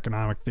and like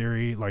economic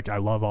theory. Like I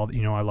love all,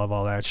 you know, I love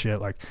all that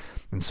shit, like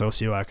in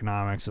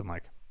socioeconomics and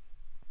like,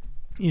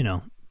 you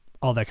know,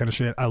 all that kind of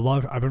shit.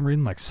 I've been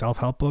reading like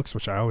self-help books,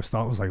 which I always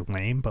thought was like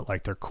lame, but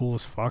like they're cool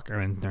as fuck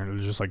and they're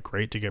just like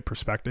great to get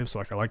perspective. So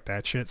like I like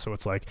that shit. So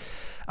it's like,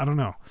 I don't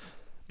know,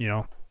 you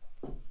know,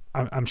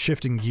 I'm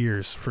shifting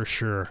gears for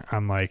sure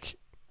on like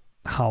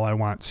how I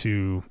want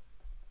to,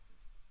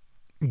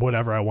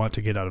 whatever I want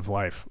to get out of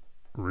life,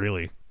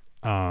 really.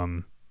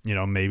 You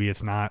know, maybe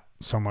it's not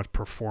so much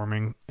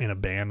performing in a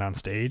band on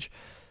stage.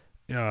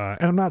 And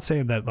I'm not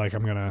saying that like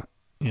I'm gonna,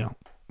 you know,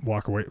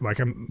 walk away, like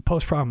I'm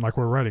post-prom, like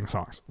we're writing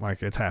songs,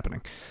 like it's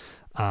happening.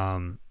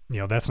 You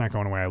know, that's not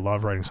going away. I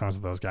love writing songs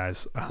with those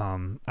guys.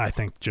 I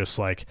think just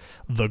like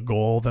the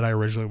goal that I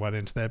originally went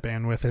into that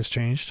band with has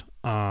changed.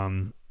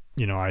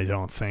 You know, I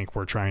don't think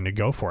we're trying to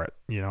go for it.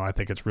 You know, I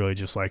think it's really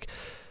just like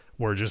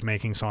we're just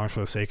making songs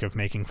for the sake of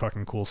making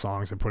fucking cool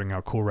songs and putting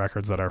out cool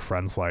records that our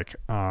friends like,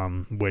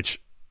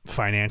 which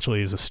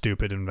financially is a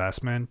stupid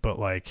investment, but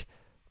like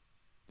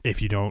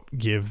if you don't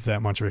give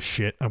that much of a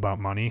shit about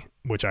money,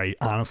 which I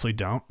honestly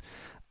don't,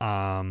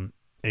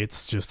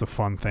 it's just a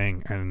fun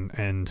thing,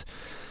 and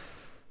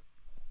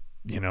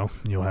you know,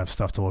 you'll have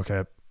stuff to look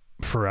at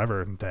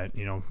forever that,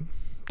 you know,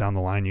 down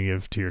the line you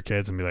give to your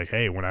kids and be like,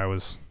 hey, when I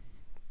was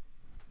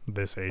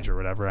this age or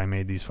whatever, I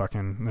made this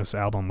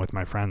album with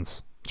my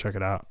friends, check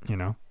it out, you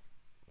know.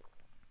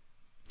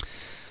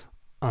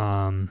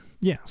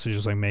 Yeah, so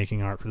just like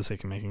making art for the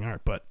sake of making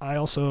art. But I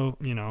also,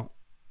 you know,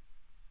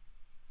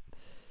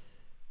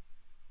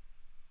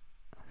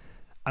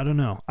 I don't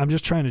know, I'm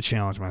just trying to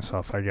challenge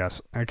myself, I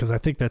guess, because I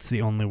think that's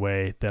the only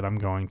way that I'm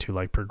going to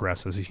like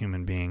progress as a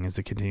human being, is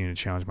to continue to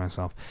challenge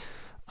myself.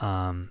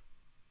 And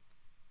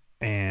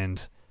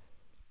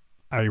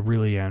I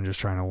really am just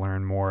trying to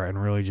learn more and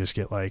really just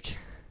get like,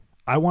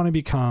 I want to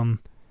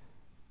become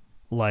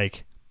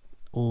like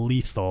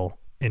lethal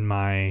in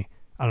my,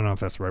 I don't know if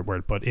that's the right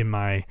word, but in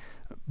my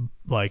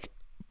like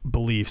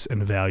beliefs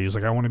and values.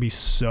 Like I want to be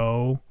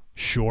so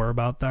sure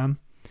about them,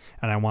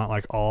 and I want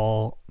like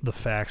all the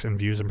facts and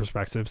views and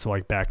perspectives to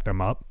like back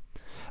them up,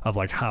 of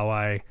like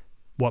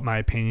what my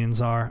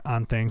opinions are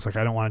on things. Like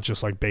I don't want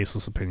just like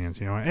baseless opinions,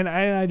 you know, and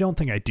I don't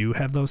think I do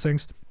have those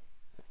things.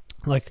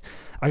 Like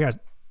I got,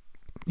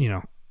 you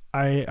know,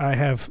 I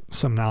have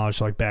some knowledge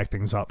to like back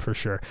things up for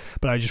sure,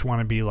 but I just want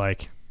to be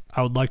like,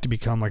 I would like to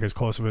become like as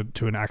close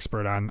to an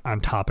expert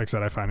on topics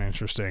that I find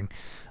interesting,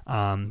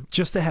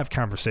 just to have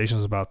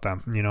conversations about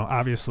them. You know,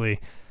 obviously,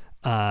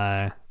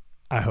 I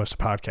host a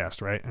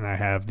podcast, right? And I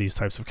have these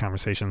types of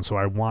conversations. So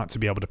I want to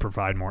be able to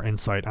provide more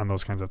insight on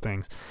those kinds of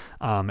things.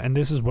 And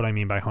this is what I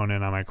mean by hone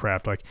in on my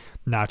craft, like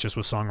not just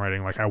with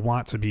songwriting. Like I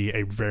want to be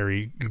a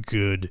very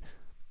good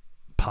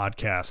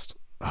podcast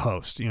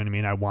host. You know what I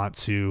mean? I want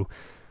to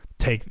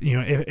take, you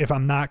know, if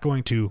I'm not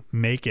going to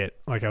make it,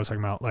 like I was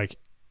talking about, like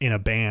in a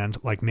band,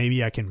 like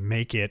maybe I can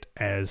make it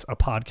as a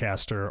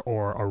podcaster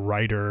or a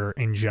writer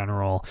in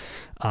general,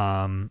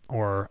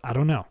 or I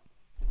don't know,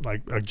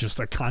 like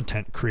just a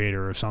content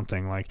creator or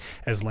something. Like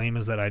as lame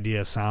as that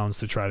idea sounds,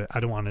 to try to,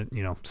 I don't want to,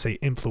 you know, say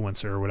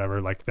influencer or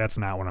whatever, like that's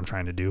not what I'm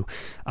trying to do.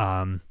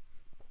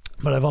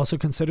 But I've also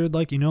considered,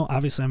 like, you know,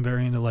 obviously I'm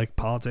very into like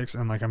politics,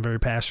 and like I'm very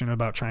passionate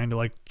about trying to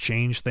like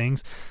change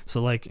things.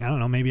 So like, I don't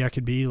know, maybe I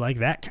could be like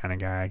that kind of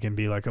guy. I can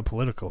be like a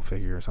political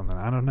figure or something.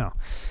 I don't know.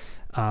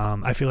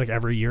 I feel like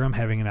every year I'm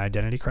having an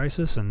identity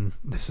crisis, and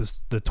this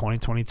is the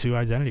 2022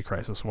 identity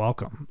crisis.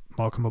 Welcome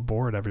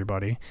aboard,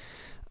 everybody.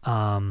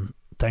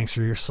 Thanks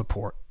for your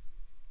support.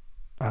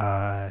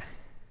 But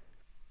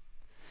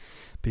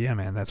yeah,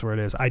 man, that's where it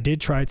is. I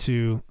did try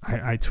to,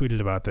 I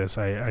tweeted about this.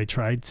 I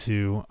tried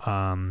to,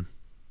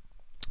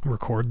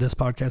 record this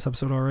podcast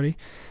episode already.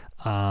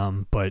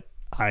 But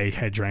I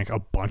had drank a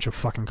bunch of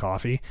fucking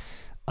coffee,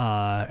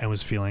 and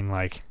was feeling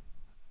like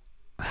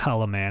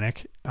hella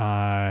manic,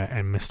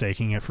 and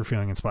mistaking it for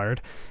feeling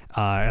inspired,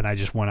 and I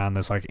just went on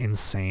this like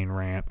insane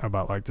rant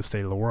about like the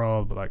state of the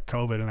world, but like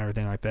COVID and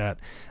everything like that,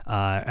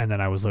 and then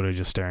I was literally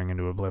just staring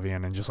into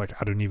oblivion, and just like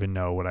I don't even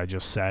know what I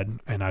just said,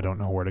 and I don't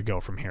know where to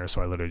go from here.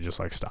 So I literally just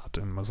like stopped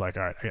and was like,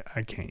 all right,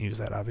 I can't use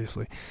that,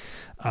 obviously.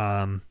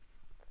 So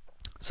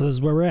this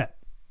is where we're at.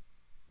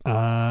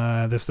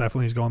 This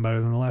definitely is going better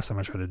than the last time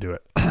I tried to do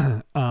it.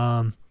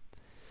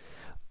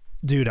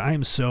 Dude, I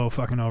am so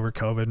fucking over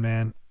COVID,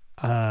 man.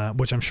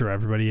 Which I'm sure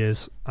everybody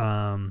is. You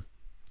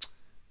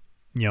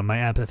know, my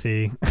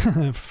empathy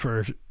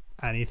for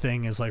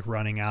anything is like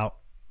running out.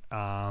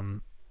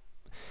 And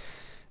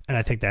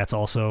I think that's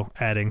also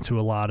adding to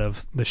a lot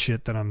of the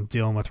shit that I'm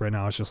dealing with right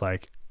now. It's just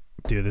like,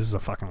 dude, this is a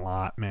fucking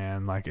lot,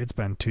 man. Like it's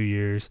been 2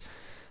 years.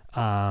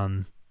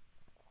 I'm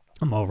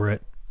over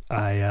it.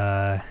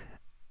 I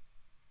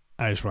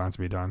just want it to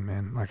be done,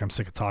 man. Like I'm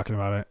sick of talking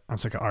about it. I'm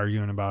sick of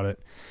arguing about it.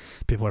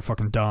 People are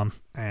fucking dumb,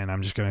 and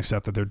I'm just gonna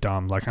accept that they're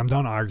dumb. Like I'm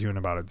done arguing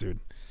about it, dude.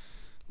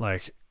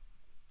 Like,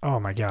 oh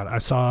my god, I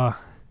saw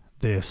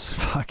this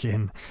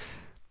fucking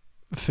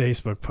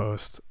Facebook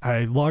post.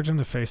 I logged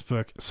into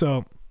Facebook.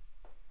 So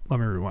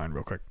let me rewind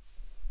real quick.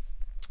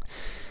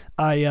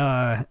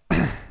 I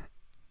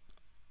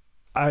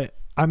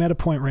I'm at a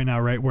point right now,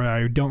 right, where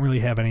I don't really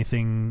have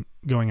anything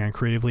going on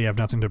creatively. I have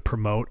nothing to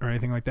promote or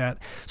anything like that.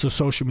 So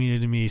social media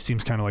to me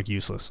seems kind of like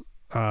useless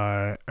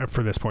for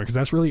this point, because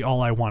that's really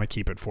all I want to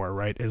keep it for,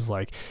 right? Is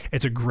like,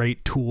 it's a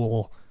great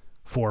tool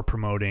for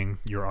promoting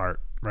your art,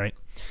 right?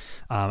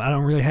 I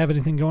don't really have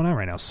anything going on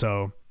right now,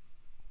 so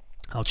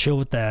I'll chill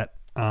with that.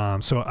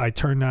 So I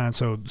turned on,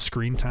 so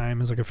screen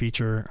time is like a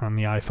feature on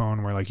the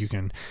iPhone where like you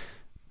can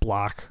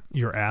block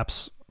your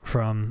apps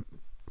from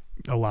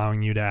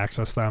allowing you to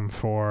access them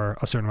for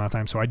a certain amount of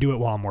time. So I do it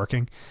while I'm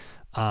working.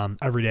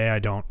 Every day I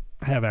don't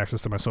have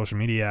access to my social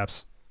media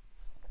apps,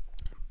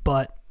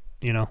 but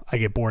you know, I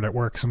get bored at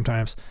work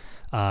sometimes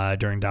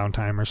during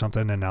downtime or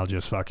something, and I'll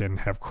just fucking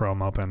have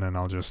Chrome open and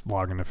I'll just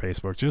log into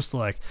Facebook. Just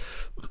like,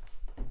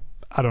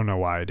 I don't know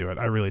why I do it.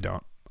 I really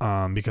don't.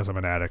 Because I'm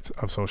an addict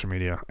of social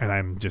media and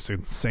I'm just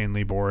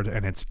insanely bored,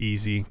 and it's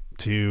easy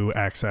to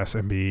access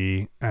and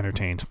be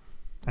entertained.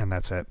 And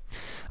that's it.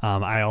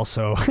 I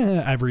also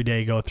every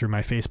day go through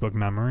my Facebook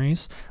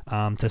memories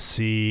to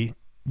see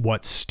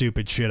what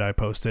stupid shit I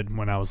posted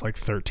when I was like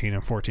 13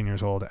 and 14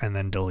 years old, and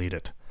then delete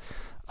it.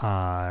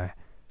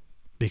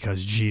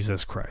 Because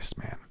Jesus Christ,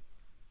 man.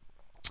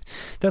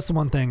 That's the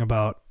one thing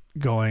about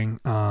going,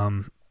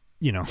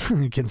 you know,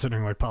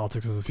 considering like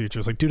politics as the future.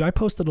 It's like, dude, I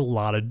posted a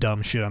lot of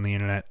dumb shit on the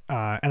internet.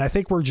 And I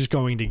think we're just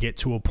going to get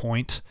to a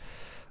point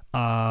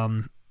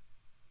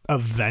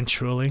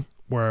eventually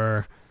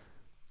where,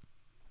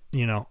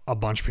 you know, a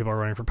bunch of people are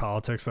running for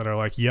politics that are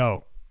like,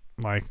 yo,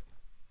 like,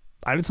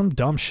 I did some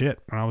dumb shit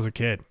when I was a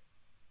kid,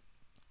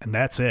 and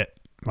that's it.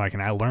 Like,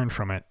 and I learned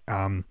from it.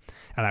 And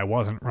I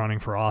wasn't running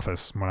for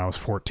office when I was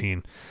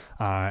 14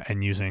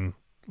 and using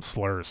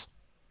slurs,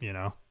 you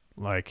know,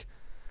 like,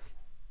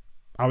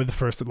 I was the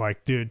first to,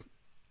 like, dude,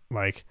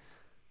 like,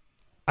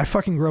 I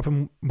fucking grew up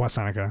in West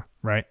Seneca,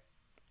 right?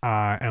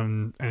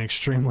 And an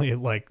extremely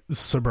like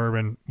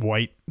suburban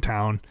white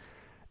town,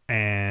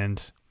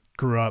 and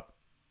grew up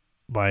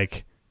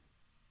like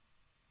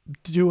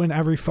doing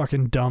every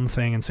fucking dumb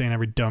thing and saying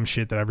every dumb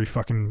shit that every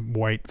fucking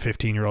white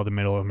 15-year-old in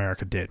middle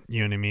America did.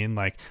 You know what I mean?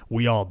 Like,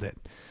 we all did.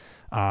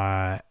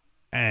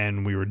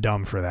 And we were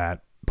dumb for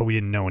that, but we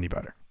didn't know any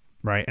better.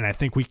 Right. And I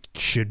think we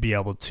should be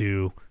able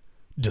to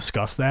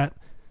discuss that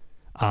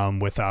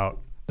without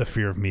the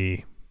fear of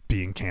me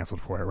being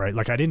canceled for it. Right.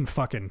 Like, I didn't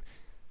fucking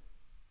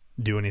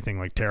do anything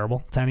like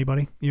terrible to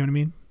anybody. You know what I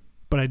mean?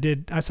 But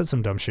I said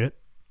some dumb shit.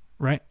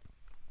 Right.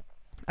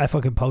 I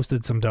fucking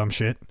posted some dumb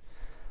shit.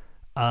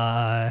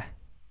 And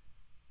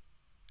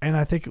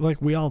I think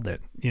like we all did,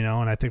 you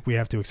know, and I think we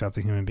have to accept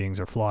that human beings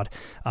are flawed.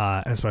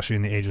 And especially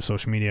in the age of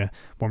social media,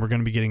 when we're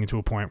going to be getting into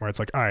a point where it's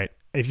like, all right,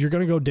 if you're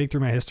going to go dig through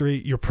my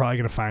history, you're probably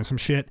going to find some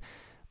shit.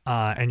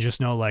 And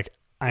just know, like,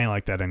 I ain't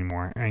like that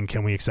anymore. And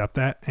can we accept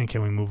that? And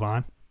can we move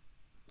on?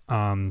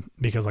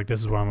 Because like, this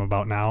is what I'm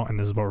about now, and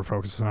this is what we're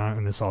focusing on.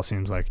 And this all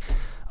seems like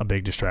a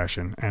big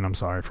distraction, and I'm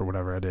sorry for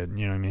whatever I did.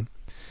 You know what I mean?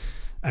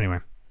 Anyway.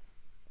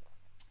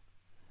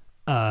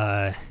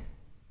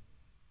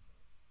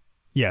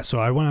 Yeah, so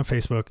I went on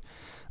Facebook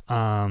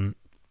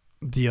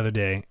the other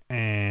day,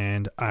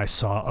 and I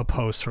saw a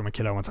post from a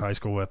kid I went to high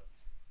school with,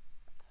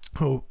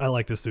 who I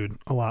like this dude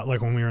a lot.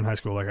 Like, when we were in high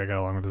school, like, I got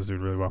along with this dude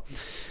really well.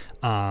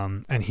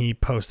 And he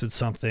posted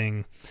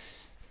something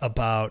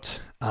about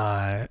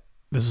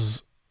this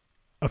is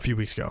a few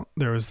weeks ago.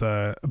 There was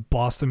the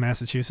Boston,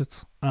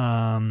 Massachusetts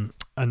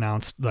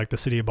announced, like, the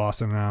city of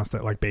Boston announced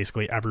that, like,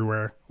 basically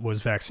everywhere was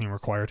vaccine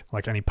required,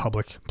 like any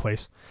public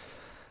place.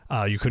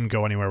 You couldn't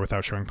go anywhere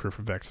without showing proof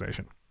of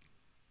vaccination.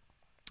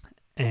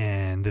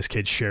 And this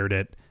kid shared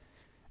it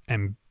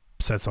and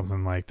said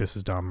something like, this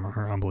is dumb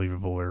or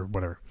unbelievable or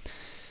whatever.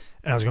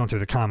 And I was going through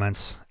the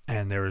comments,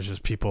 and there was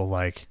just people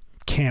like,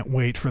 can't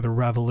wait for the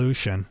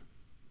revolution.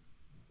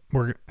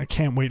 I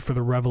can't wait for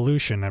the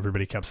revolution,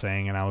 everybody kept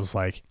saying. And I was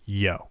like,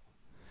 yo.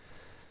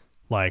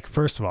 Like,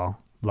 first of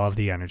all, love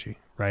the energy,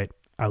 right?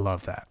 I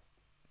love that.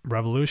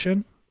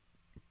 Revolution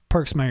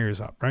perks my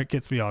ears up, right?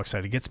 Gets me all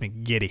excited, gets me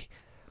giddy.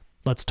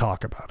 Let's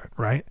talk about it,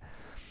 right?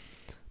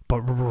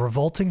 But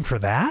revolting for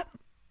that?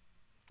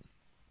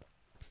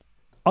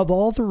 Of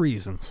all the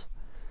reasons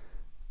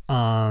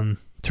to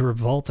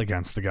revolt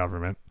against the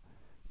government,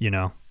 you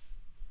know,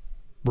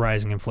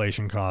 rising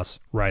inflation costs,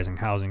 rising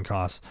housing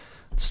costs,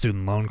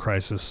 student loan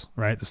crisis,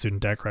 right? The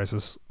student debt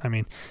crisis. I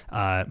mean,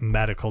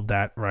 medical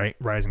debt, right?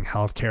 Rising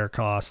healthcare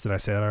costs. Did I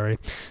say that already?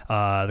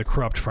 The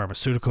corrupt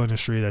pharmaceutical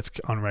industry that's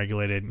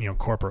unregulated, you know,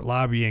 corporate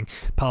lobbying,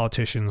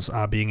 politicians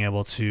being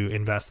able to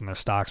invest in their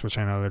stocks, which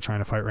I know they're trying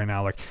to fight right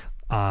now. Like,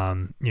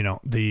 you know,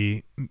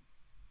 the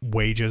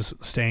wages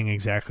staying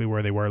exactly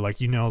where they were.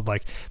 Like, you know,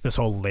 like this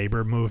whole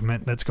labor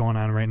movement that's going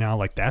on right now,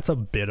 like, that's a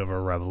bit of a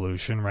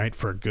revolution, right?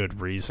 For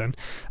good reason.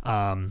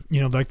 You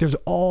know, like, there's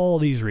all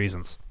these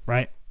reasons,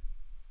 right,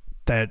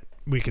 that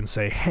we can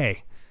say,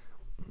 hey,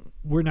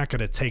 we're not going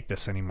to take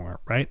this anymore,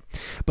 right?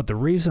 But the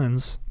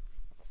reasons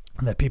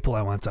that people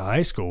I went to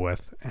high school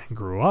with and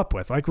grew up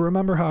with, like,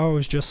 remember how I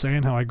was just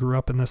saying how I grew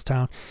up in this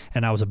town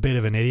and I was a bit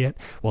of an idiot?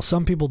 Well,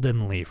 some people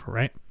didn't leave,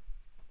 right?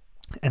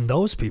 And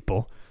those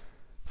people,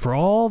 for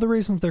all the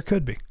reasons there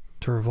could be,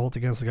 to revolt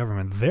against the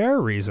government. Their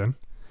reason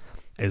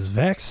is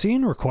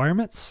vaccine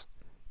requirements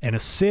in a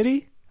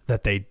city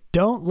that they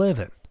don't live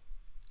in.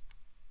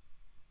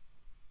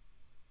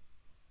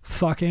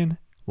 Fucking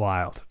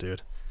wild,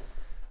 dude.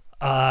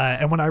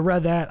 And when I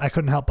read that, I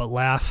couldn't help but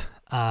laugh.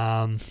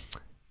 And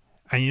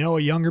a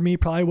younger me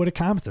probably would have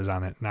commented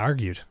on it and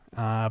argued.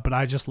 But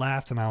I just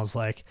laughed and I was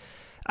like,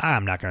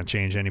 I'm not going to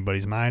change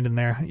anybody's mind in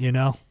there.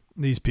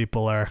 These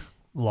people are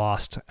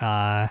lost.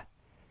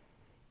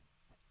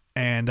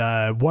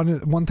 And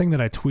one thing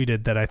that I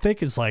tweeted that I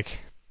think is like,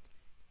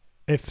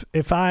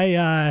 if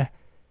I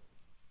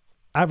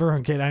ever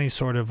get any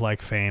sort of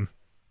like fame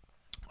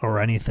or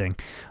anything,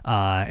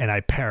 and I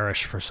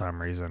perish for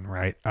some reason,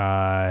 right?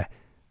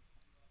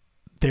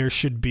 There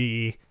should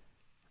be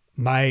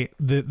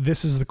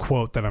this is the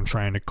quote that I'm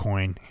trying to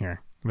coin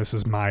here. This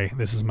is my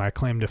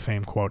claim to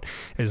fame quote,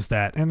 is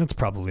that, and it's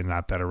probably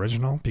not that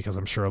original because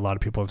I'm sure a lot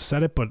of people have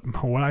said it,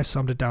 but what I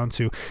summed it down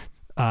to,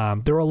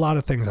 there were a lot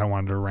of things I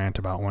wanted to rant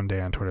about one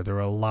day on Twitter. There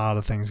were a lot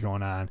of things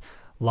going on,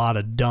 a lot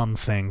of dumb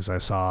things I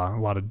saw, a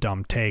lot of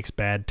dumb takes,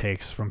 bad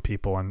takes from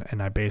people,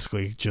 and I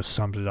basically just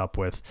summed it up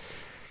with,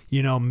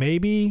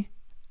 maybe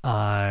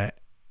underfunding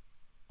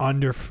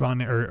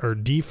or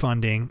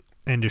defunding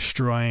and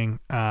destroying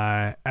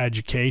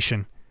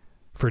education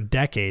for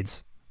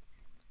decades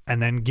and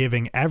then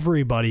giving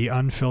everybody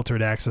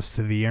unfiltered access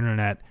to the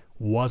internet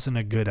wasn't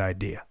a good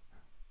idea.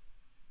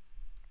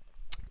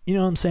 You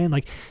know what I'm saying?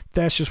 Like,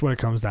 that's just what it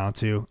comes down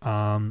to.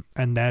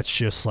 And that's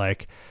just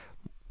like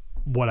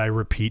what I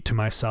repeat to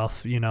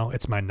myself.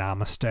 It's my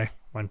namaste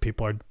when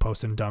people are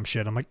posting dumb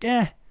shit. I'm like,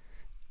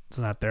 it's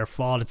not their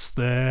fault. It's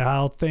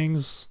how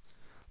things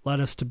led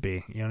us to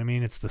be. You know what I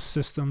mean? It's the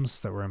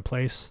systems that were in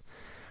place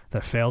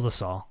that failed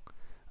us all.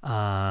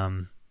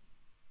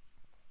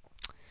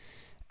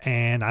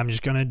 And I'm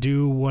just going to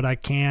do what I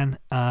can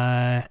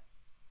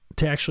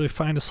to actually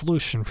find a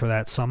solution for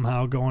that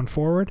somehow going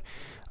forward.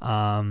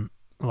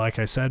 Like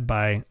I said,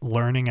 by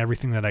learning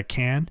everything that I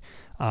can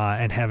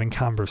and having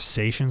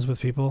conversations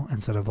with people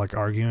instead of like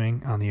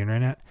arguing on the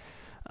internet.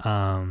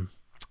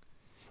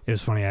 It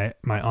was funny.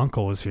 My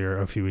uncle was here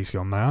a few weeks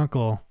ago. My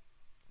uncle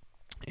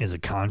is a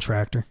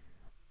contractor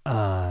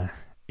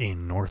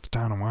in North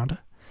Tonawanda.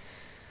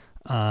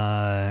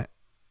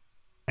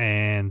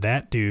 And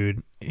that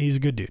dude, he's a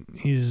good dude.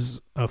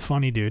 He's a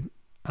funny dude.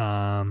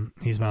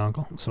 He's my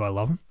uncle, so I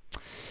love him.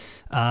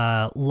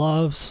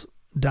 Loves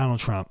Donald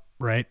Trump,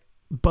 right?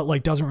 But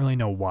like doesn't really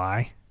know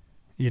why.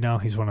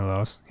 He's one of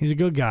those. He's a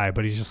good guy,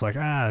 but he's just like,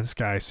 this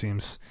guy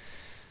seems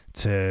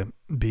to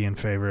be in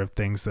favor of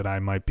things that I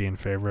might be in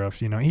favor of.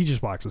 He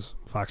just watches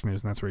Fox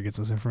News and that's where he gets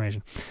his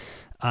information.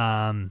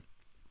 And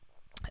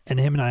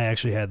him and I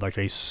actually had like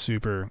a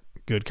super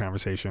good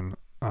conversation,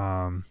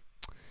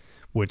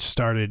 which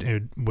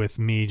started with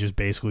me just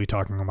basically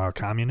talking about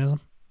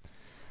communism.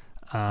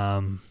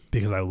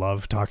 Because I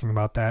love talking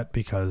about that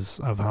because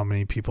of how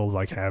many people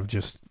like have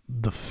just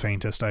the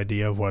faintest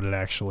idea of what it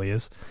actually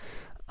is.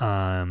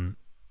 And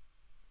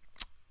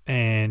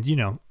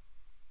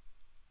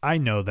I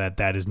know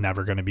that is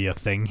never going to be a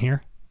thing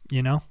here,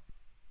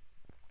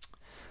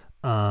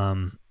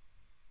 but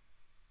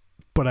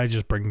I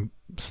just bring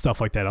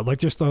stuff like that up, like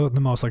just the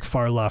most like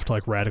far left,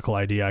 like radical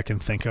idea I can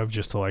think of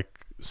just to like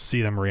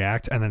see them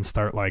react and then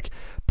start like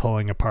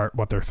pulling apart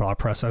what their thought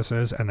process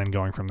is and then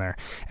going from there.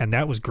 And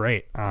that was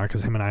great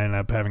because him and I ended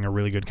up having a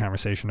really good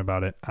conversation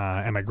about it.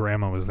 And my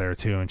grandma was there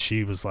too. And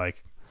she was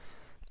like,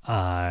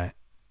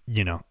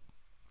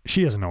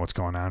 she doesn't know what's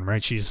going on,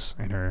 right? She's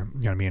gonna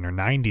be in her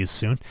 90s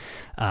soon.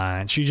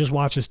 And she just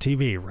watches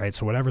TV, right?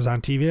 So whatever's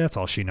on TV, that's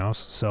all she knows.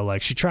 So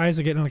like she tries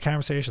to get in the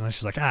conversation and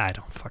she's like, I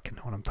don't fucking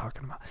know what I'm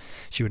talking about.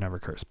 She would never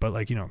curse, but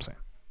like, you know what I'm saying?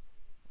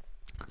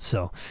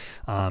 So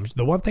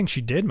the one thing she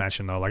did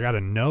mention though, like out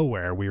of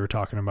nowhere, we were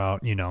talking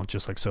about,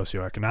 just like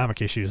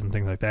socioeconomic issues and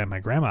things like that.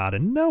 My grandma out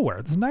of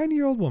nowhere, this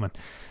 90-year-old woman,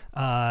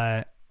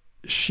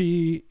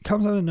 she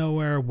comes out of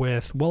nowhere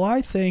with, well,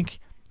 I think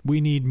we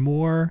need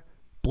more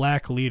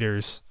black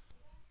leaders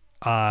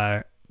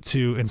to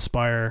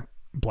inspire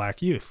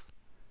black youth.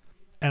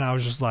 And I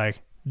was just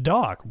like,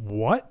 dog,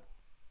 what?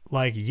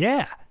 Like,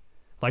 yeah,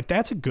 like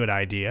that's a good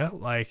idea.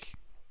 Like,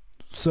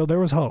 so there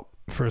was hope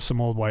for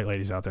some old white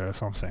ladies out there.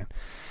 That's all I'm saying.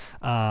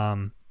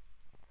 But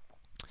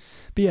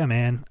yeah,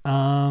 man.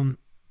 And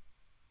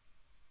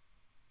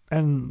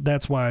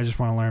that's why I just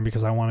want to learn,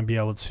 because I want to be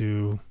able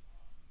to,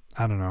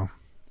 I don't know,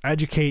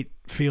 educate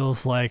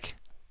feels like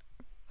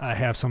I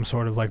have some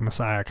sort of like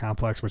messiah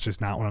complex, which is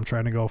not what I'm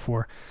trying to go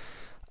for.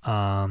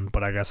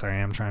 But I guess I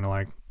am trying to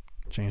like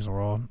change the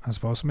world, I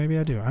suppose. So maybe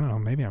I do. I don't know.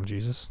 Maybe I'm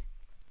Jesus.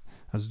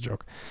 That's a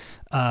joke.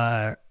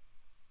 Yeah,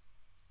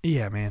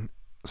 man.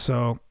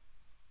 So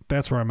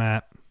that's where I'm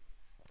at.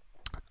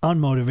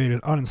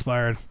 Unmotivated,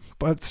 uninspired,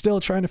 but still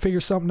trying to figure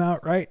something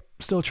out, right?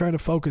 Still trying to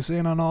focus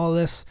in on all of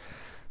this,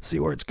 see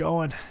where it's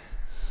going,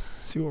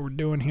 see what we're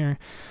doing here.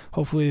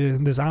 Hopefully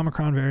this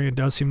Omicron variant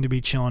does seem to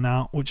be chilling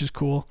out, which is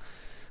cool.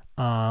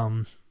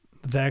 The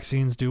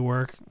vaccines do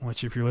work,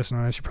 which if you're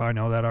listening to this, you probably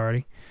know that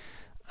already.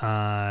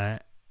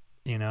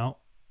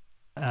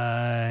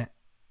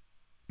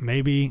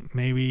 maybe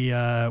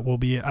we'll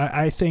be.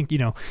 I think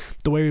the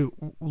way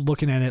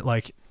looking at it,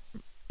 like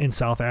in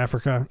South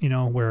Africa,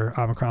 where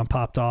Omicron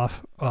popped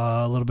off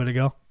a little bit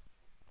ago,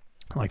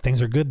 like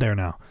things are good there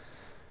now.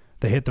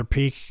 They hit their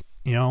peak.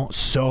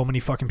 So many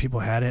fucking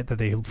people had it that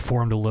they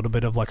formed a little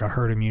bit of like a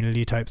herd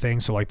immunity type thing.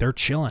 So like they're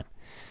chilling.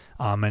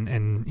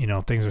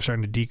 And things are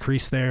starting to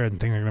decrease there and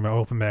things are going to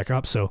open back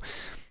up. So,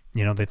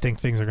 they think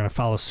things are going to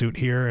follow suit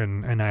here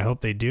and I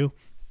hope they do.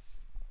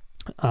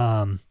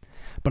 But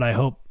I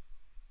hope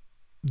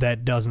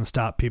that doesn't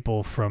stop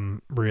people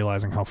from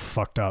realizing how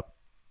fucked up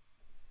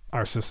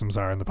our systems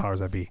are and the powers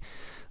that be.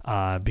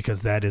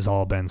 Because that has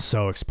all been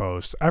so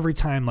exposed. Every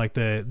time like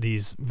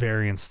these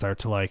variants start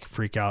to like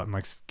freak out and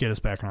like get us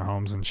back in our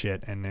homes and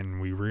shit, and then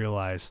we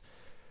realize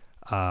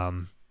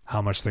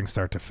how much things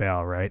start to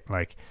fail, right?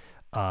 Like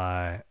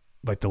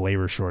the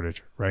labor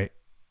shortage, right?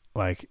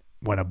 Like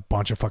when a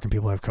bunch of fucking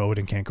people have COVID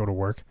and can't go to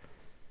work,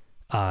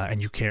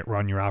 and you can't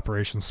run your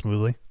operations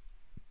smoothly,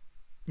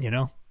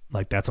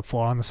 like that's a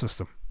flaw in the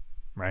system,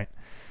 right?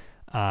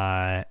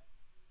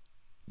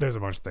 There's a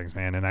bunch of things,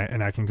 man,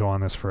 and I can go on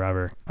this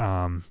forever.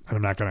 And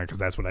I'm not gonna, because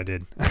that's what I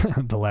did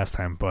the last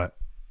time. But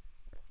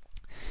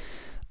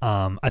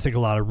I think a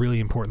lot of really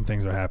important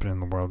things are happening in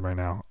the world right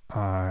now,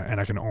 and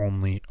I can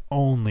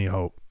only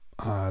hope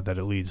that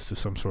it leads to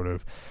some sort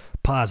of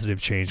positive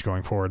change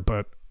going forward.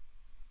 But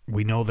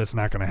we know that's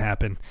not going to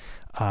happen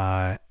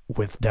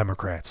with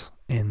Democrats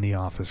in the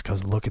office,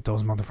 because look at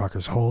those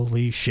motherfuckers.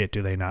 Holy shit,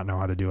 do they not know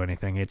how to do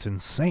anything? It's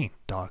insane,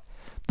 dog.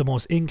 The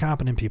most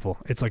incompetent people.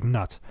 It's like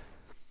nuts.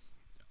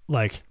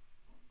 Like,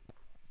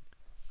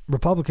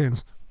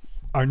 Republicans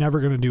are never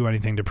going to do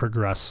anything to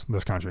progress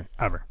this country,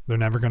 ever. They're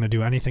never going to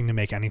do anything to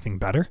make anything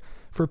better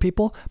for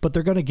people, but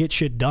they're going to get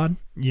shit done,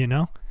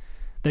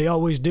 They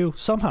always do.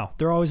 Somehow.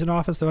 They're always in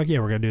office. They're like, yeah,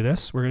 we're going to do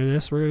this. We're going to do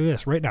this. We're going to do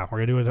this right now. We're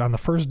going to do it on the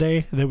first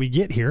day that we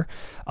get here.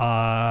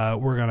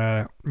 We're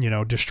going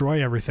to,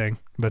 destroy everything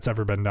that's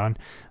ever been done.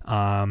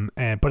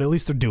 But at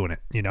least they're doing it,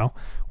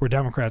 Where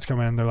Democrats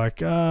come in, they're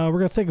like, we're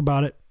going to think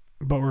about it,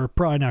 but we're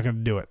probably not going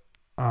to do it.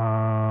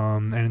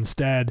 And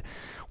instead,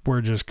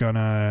 we're just going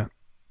to...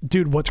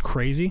 Dude, what's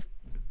crazy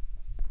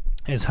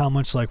is how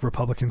much, like,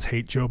 Republicans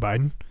hate Joe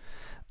Biden.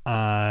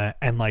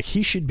 And, like,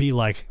 he should be,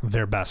 like,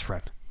 their best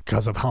friend,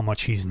 because of how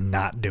much he's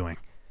not doing.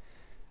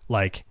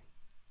 Like,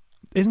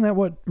 isn't that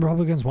what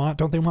Republicans want?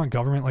 Don't they want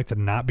government like to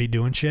not be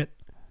doing shit?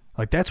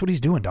 Like, that's what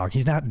he's doing, dog.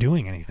 He's not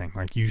doing anything.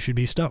 Like, you should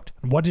be stoked.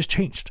 What has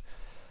changed?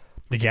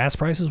 The gas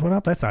prices went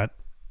up? That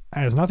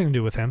has nothing to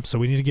do with him, so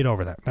we need to get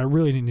over that. That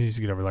really needs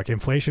to get over. Like,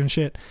 inflation and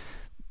shit,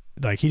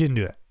 like, he didn't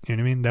do that. You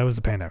know what I mean? That was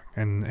the pandemic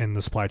and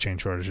the supply chain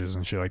shortages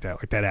and shit like that.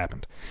 Like, that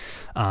happened.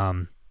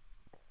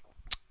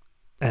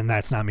 And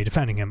that's not me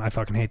defending him. I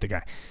fucking hate the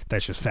guy.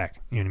 That's just fact.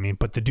 You know what I mean?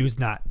 But the dude's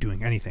not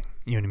doing anything.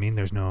 You know what I mean?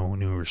 There's no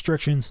new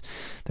restrictions.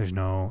 There's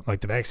no,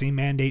 like, the vaccine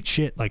mandate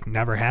shit, like,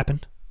 never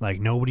happened.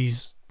 Like,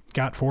 nobody's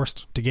got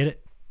forced to get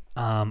it,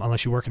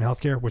 unless you work in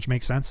healthcare, which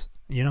makes sense,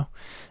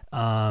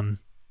 And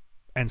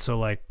so,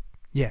 like,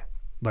 yeah,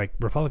 like,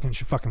 Republicans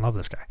should fucking love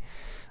this guy,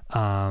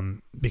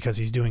 because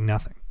he's doing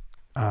nothing.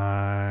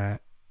 And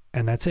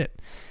that's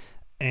it.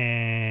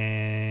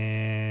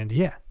 And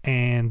yeah,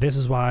 and this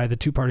is why the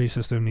two-party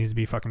system needs to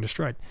be fucking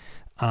destroyed.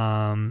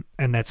 And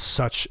that's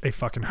such a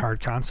fucking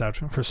hard concept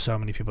for so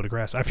many people to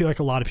grasp. I feel like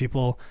a lot of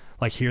people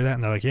like hear that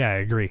and they're like, yeah, I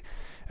agree.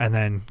 And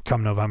then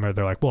come November,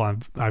 they're like, well,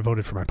 I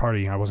voted for my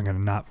party. I wasn't going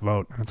to not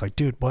vote. And it's like,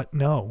 dude, what?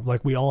 No,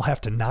 like, we all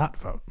have to not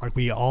vote. Like,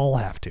 we all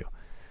have to.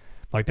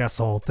 Like, that's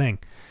the whole thing,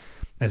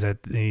 is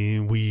that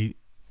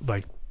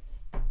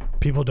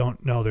people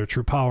don't know their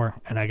true power,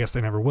 and I guess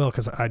they never will,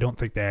 because I don't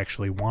think they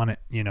actually want it,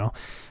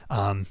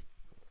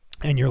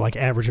 and your, like,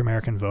 average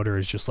American voter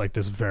is just like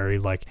this very,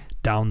 like,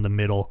 down the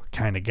middle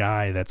kind of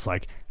guy that's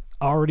like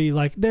already,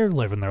 like, they're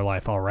living their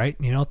life all right,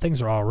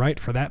 things are all right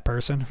for that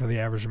person. For the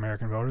average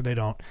American voter, they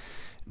don't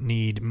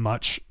need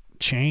much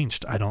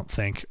changed, I don't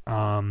think.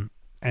 And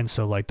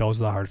so, like, those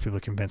are the hardest people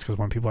to convince, because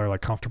when people are,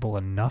 like, comfortable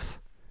enough,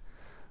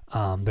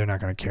 they're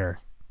not going to care,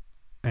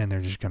 and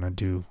they're just going to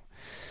do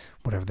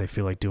whatever they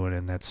feel like doing,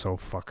 and that's so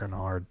fucking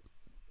hard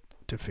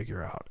to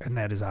figure out. And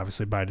that is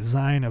obviously by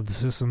design of the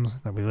systems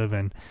that we live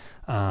in.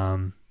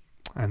 And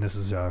this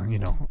is,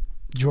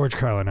 George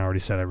Carlin already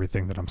said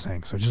everything that I'm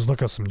saying, so just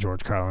look up some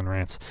George Carlin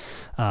rants,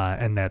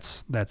 and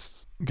that's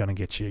gonna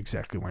get you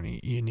exactly where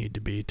you need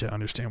to be to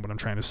understand what I'm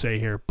trying to say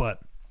here.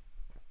 But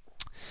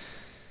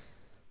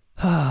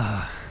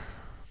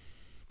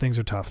things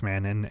are tough,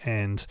 man,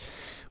 and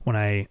when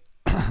I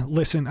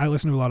listen to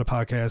a lot of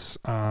podcasts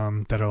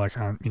that are like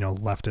on,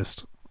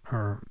 leftist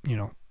or,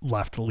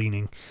 left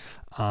leaning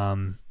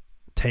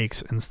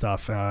takes and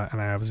stuff,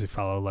 and I obviously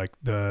follow, like,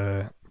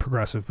 the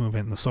progressive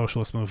movement and the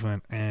socialist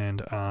movement and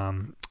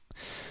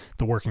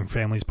the Working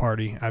Families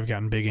Party I've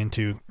gotten big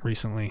into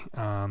recently,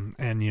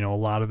 and a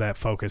lot of that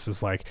focus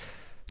is like,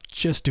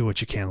 just do what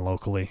you can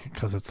locally,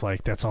 because it's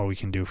like that's all we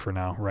can do for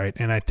now, right?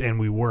 And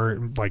we were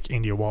like,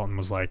 India Walton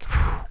was like,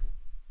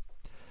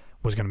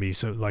 was going to be,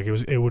 so, like,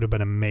 it would have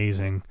been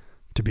amazing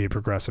to be a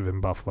progressive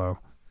in Buffalo,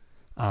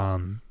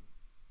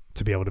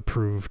 to be able to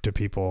prove to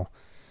people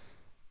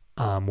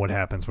what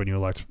happens when you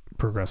elect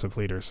progressive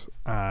leaders.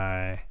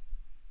 But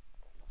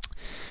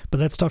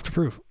that's tough to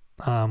prove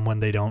when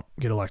they don't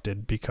get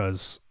elected,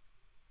 because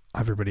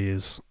everybody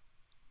is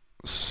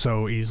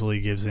so easily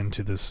gives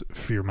into this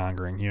fear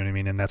mongering, you know what I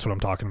mean? And that's what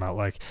I'm talking about,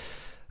 like,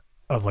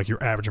 of like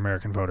your average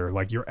American voter.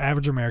 Like, your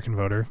average American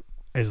voter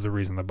is the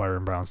reason that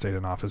Byron Brown stayed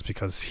in office,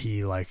 because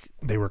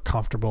they were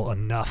comfortable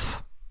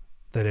enough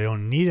that they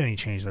don't need any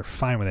change. They're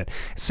fine with it.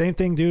 Same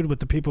thing, dude, with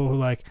the people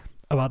who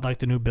about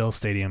the new Bill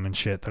Stadium and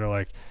shit that are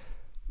like,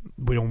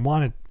 we don't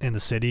want it in the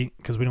city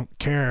because we don't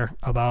care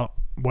about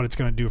what it's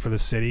going to do for the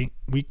city.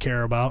 We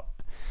care about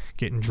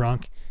getting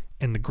drunk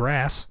in the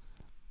grass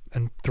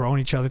and throwing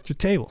each other through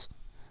tables.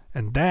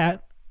 And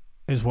that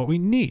is what we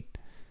need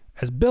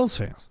as Bills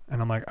fans.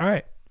 And I'm like, all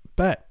right,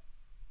 bet.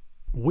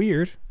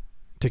 Weird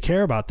to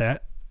care about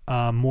that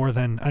more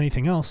than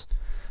anything else,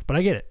 but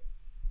I get it.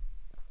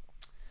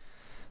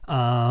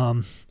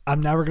 I'm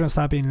never going to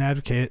stop being an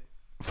advocate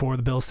for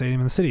the Bills Stadium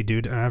in the city,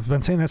 dude. And I've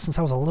been saying that since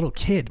I was a little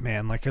kid,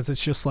 man. Like, cause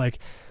it's just like,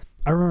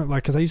 I remember,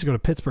 like, cause I used to go to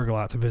Pittsburgh a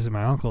lot to visit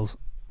my uncles,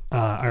 my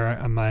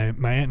aunt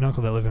and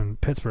uncle that live in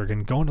Pittsburgh,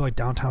 and going to like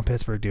downtown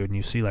Pittsburgh, dude. And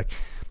you see, like,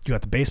 you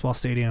got the baseball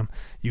stadium,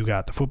 you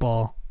got the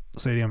football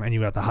stadium, and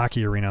you got the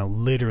hockey arena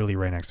literally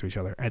right next to each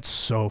other. It's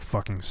so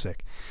fucking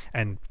sick.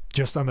 And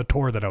just on the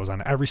tour that I was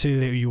on, every city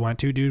that you went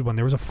to, dude, when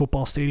there was a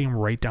football stadium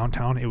right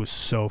downtown, it was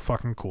so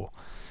fucking cool.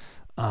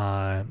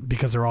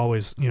 Because they're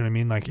always, you know what I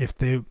mean? Like, if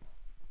they,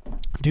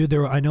 dude,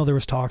 I know there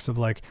was talks of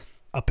like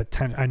a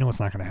potential, I know it's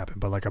not going to happen,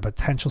 but like a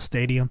potential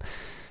stadium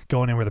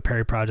going in where the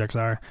Perry projects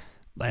are,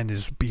 and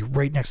just be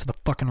right next to the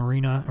fucking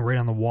arena and right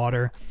on the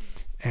water.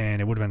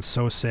 And it would have been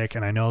so sick.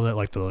 And I know that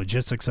like the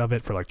logistics of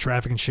it for like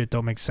traffic and shit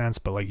don't make sense,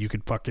 but like you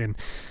could fucking,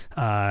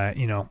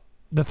 you know,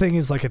 the thing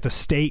is, like, if the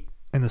state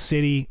and the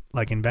city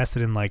like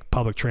invested in like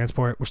public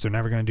transport, which they're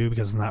never going to do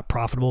because it's not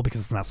profitable,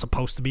 because it's not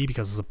supposed to be,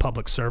 because it's a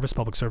public service.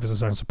 Public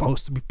services aren't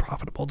supposed to be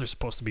profitable. They're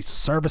supposed to be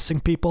servicing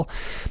people.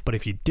 But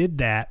if you did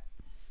that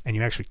and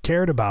you actually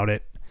cared about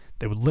it,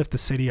 they would lift the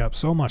city up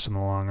so much in the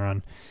long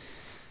run.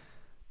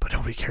 But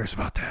nobody cares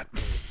about that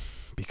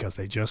because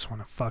they just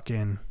want to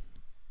fucking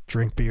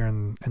drink beer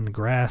in the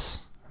grass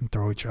and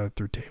throw each other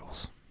through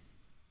tables.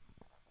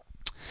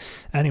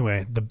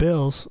 Anyway, the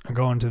Bills are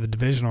going to the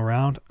divisional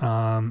round.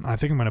 I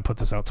think I'm going to put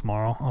this out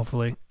tomorrow,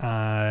 hopefully.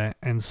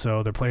 And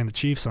so they're playing the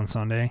Chiefs on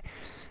Sunday.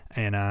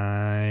 And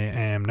I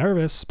am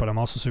nervous, but I'm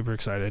also super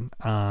excited.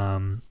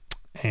 And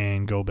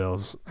go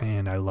Bills.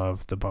 And I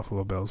love the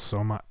Buffalo Bills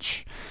so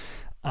much.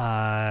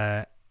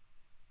 And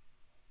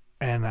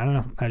I don't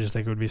know. I just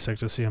think it would be sick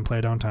to see him play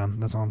downtown.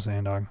 That's all I'm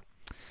saying, dog.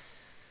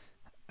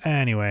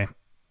 Anyway,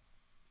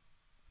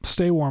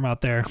 stay warm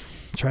out there.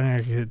 Try not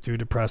to get too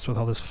depressed with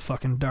all this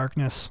fucking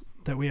darkness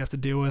that we have to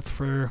deal with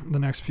for the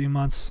next few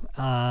months.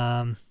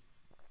 If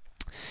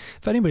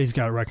anybody's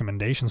got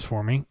recommendations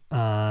for me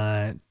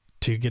to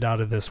get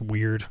out of this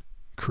weird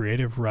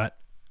creative rut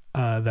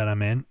that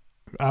I'm in,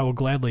 I will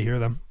gladly hear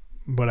them,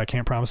 but I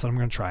can't promise that I'm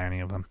going to try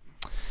any of them.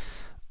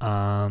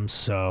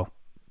 So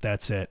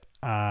that's it.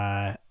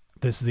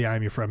 This is the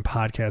I'm Your Friend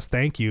podcast.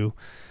 Thank you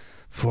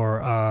for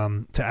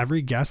to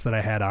every guest that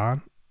I had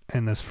on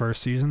in this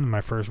first season,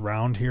 my first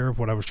round here of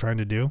what I was trying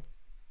to do.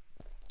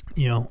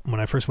 You know, when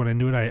I first went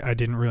into it, I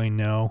didn't really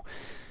know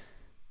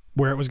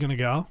where it was going to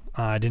go.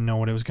 I didn't know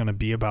what it was going to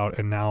be about.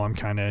 And now I'm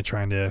kind of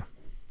trying to,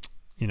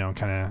 you know,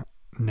 kind of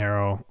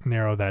narrow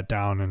that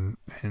down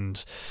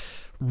and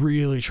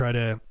really try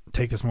to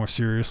take this more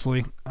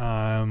seriously when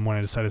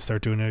I decide to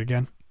start doing it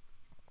again.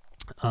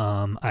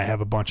 I have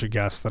a bunch of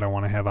guests that I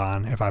want to have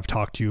on. If I've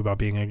talked to you about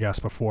being a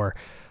guest before,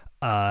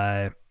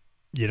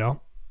 you know,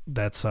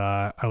 that's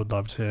I would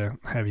love to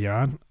have you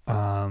on.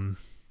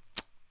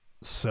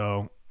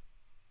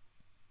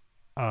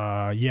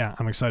 Yeah,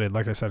 I'm excited.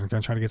 Like I said, I'm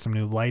gonna try to get some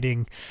new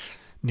lighting,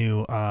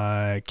 new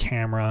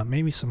camera,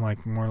 maybe some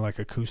like more like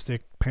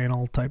acoustic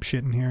panel type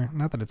shit in here.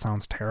 Not that it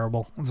sounds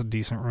terrible. It's a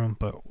decent room,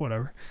 but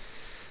whatever.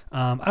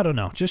 I don't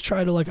know. Just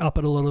try to like up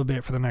it a little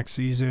bit for the next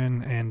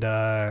season and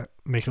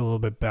make it a little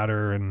bit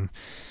better, and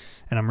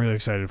I'm really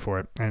excited for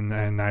it.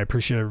 And I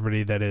appreciate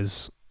everybody that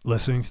is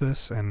listening to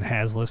this and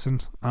has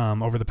listened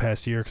over the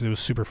past year, because it was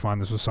super fun.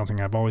 This was something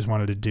I've always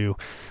wanted to do.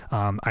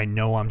 I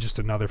know I'm just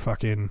another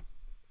fucking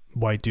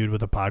white dude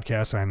with a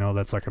podcast. I know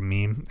that's like a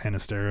meme and a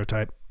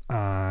stereotype,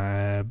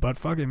 but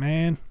fuck it,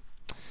 man.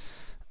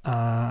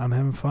 I'm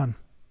having fun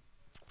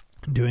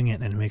doing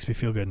it, and it makes me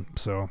feel good.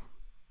 So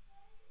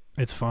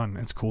it's fun.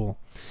 It's cool.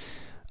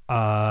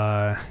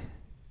 What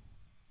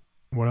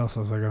else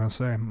was I gonna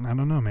say? I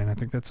don't know, man. I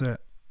think that's it.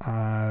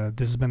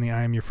 This has been the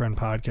I Am Your Friend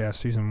podcast,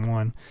 season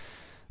 1.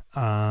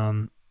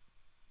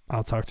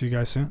 I'll talk to you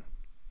guys soon.